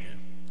great.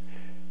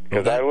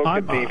 Because I look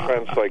at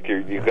defense like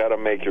you got to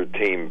make your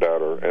team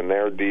better, and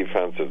their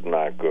defense is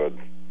not good.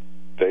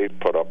 They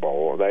put up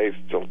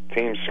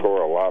teams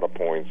score a lot of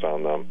points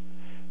on them.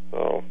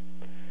 So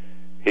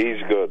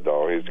he's good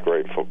though. He's a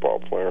great football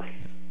player.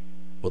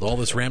 With all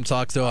this Ram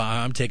talk, though,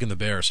 I'm taking the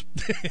Bears.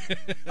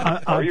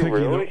 Are you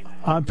really?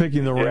 I'm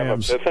picking the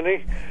Rams. You have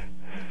epiphany?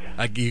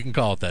 You can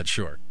call it that,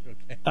 sure.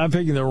 Okay. I'm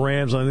picking the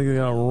Rams. I think they're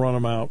going to run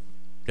them out.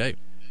 Okay.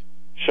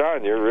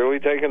 Sean, you're really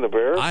taking the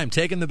Bears? I'm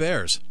taking the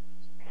Bears.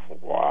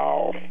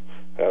 Wow.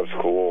 That's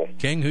cool.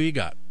 King, who you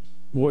got?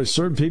 Boy,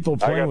 certain people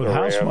playing with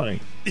house Rams.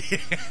 money.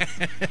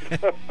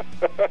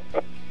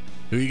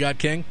 Who you got,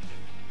 King?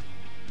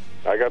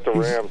 I got the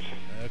Rams.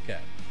 Okay.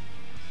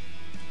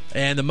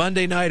 And the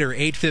Monday Nighter,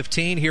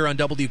 8:15 here on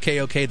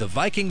WKOK, the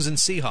Vikings and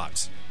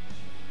Seahawks.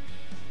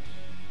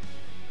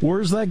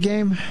 Where's that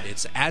game?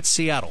 It's at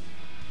Seattle.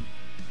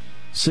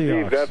 Seahawks.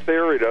 Steve, that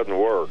theory doesn't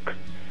work.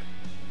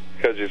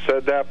 Because you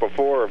said that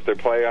before. If they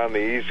play on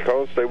the East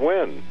Coast, they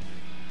win.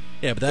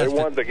 Yeah, but they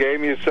won the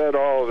game. You said,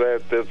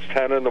 that's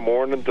 10 in the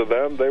morning to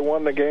them. They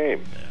won the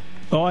game. Yeah.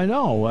 Oh, I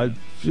know.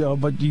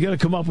 But you got to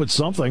come up with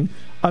something.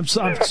 I'm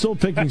still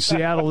picking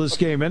Seattle this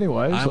game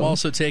anyway. I'm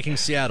also taking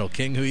Seattle.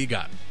 King, who you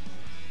got?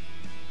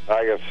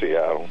 I got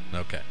Seattle.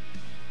 Okay.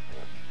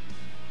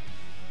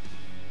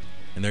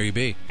 And there you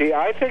be. See,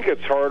 I think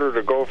it's harder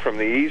to go from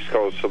the East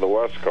Coast to the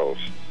West Coast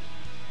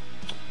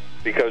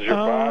because your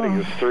body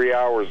is 3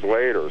 hours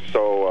later.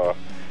 So,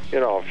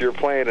 if you're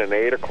playing an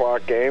 8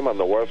 o'clock game on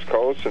the West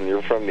Coast and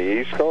you're from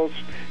the East Coast,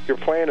 you're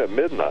playing at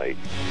midnight.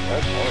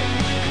 That's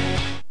hard.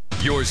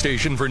 Your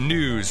station for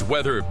news,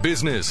 weather,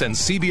 business, and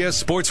CBS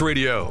Sports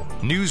Radio.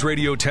 News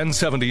Radio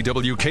 1070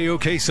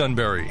 WKOK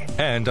Sunbury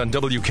and on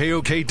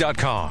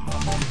WKOK.com.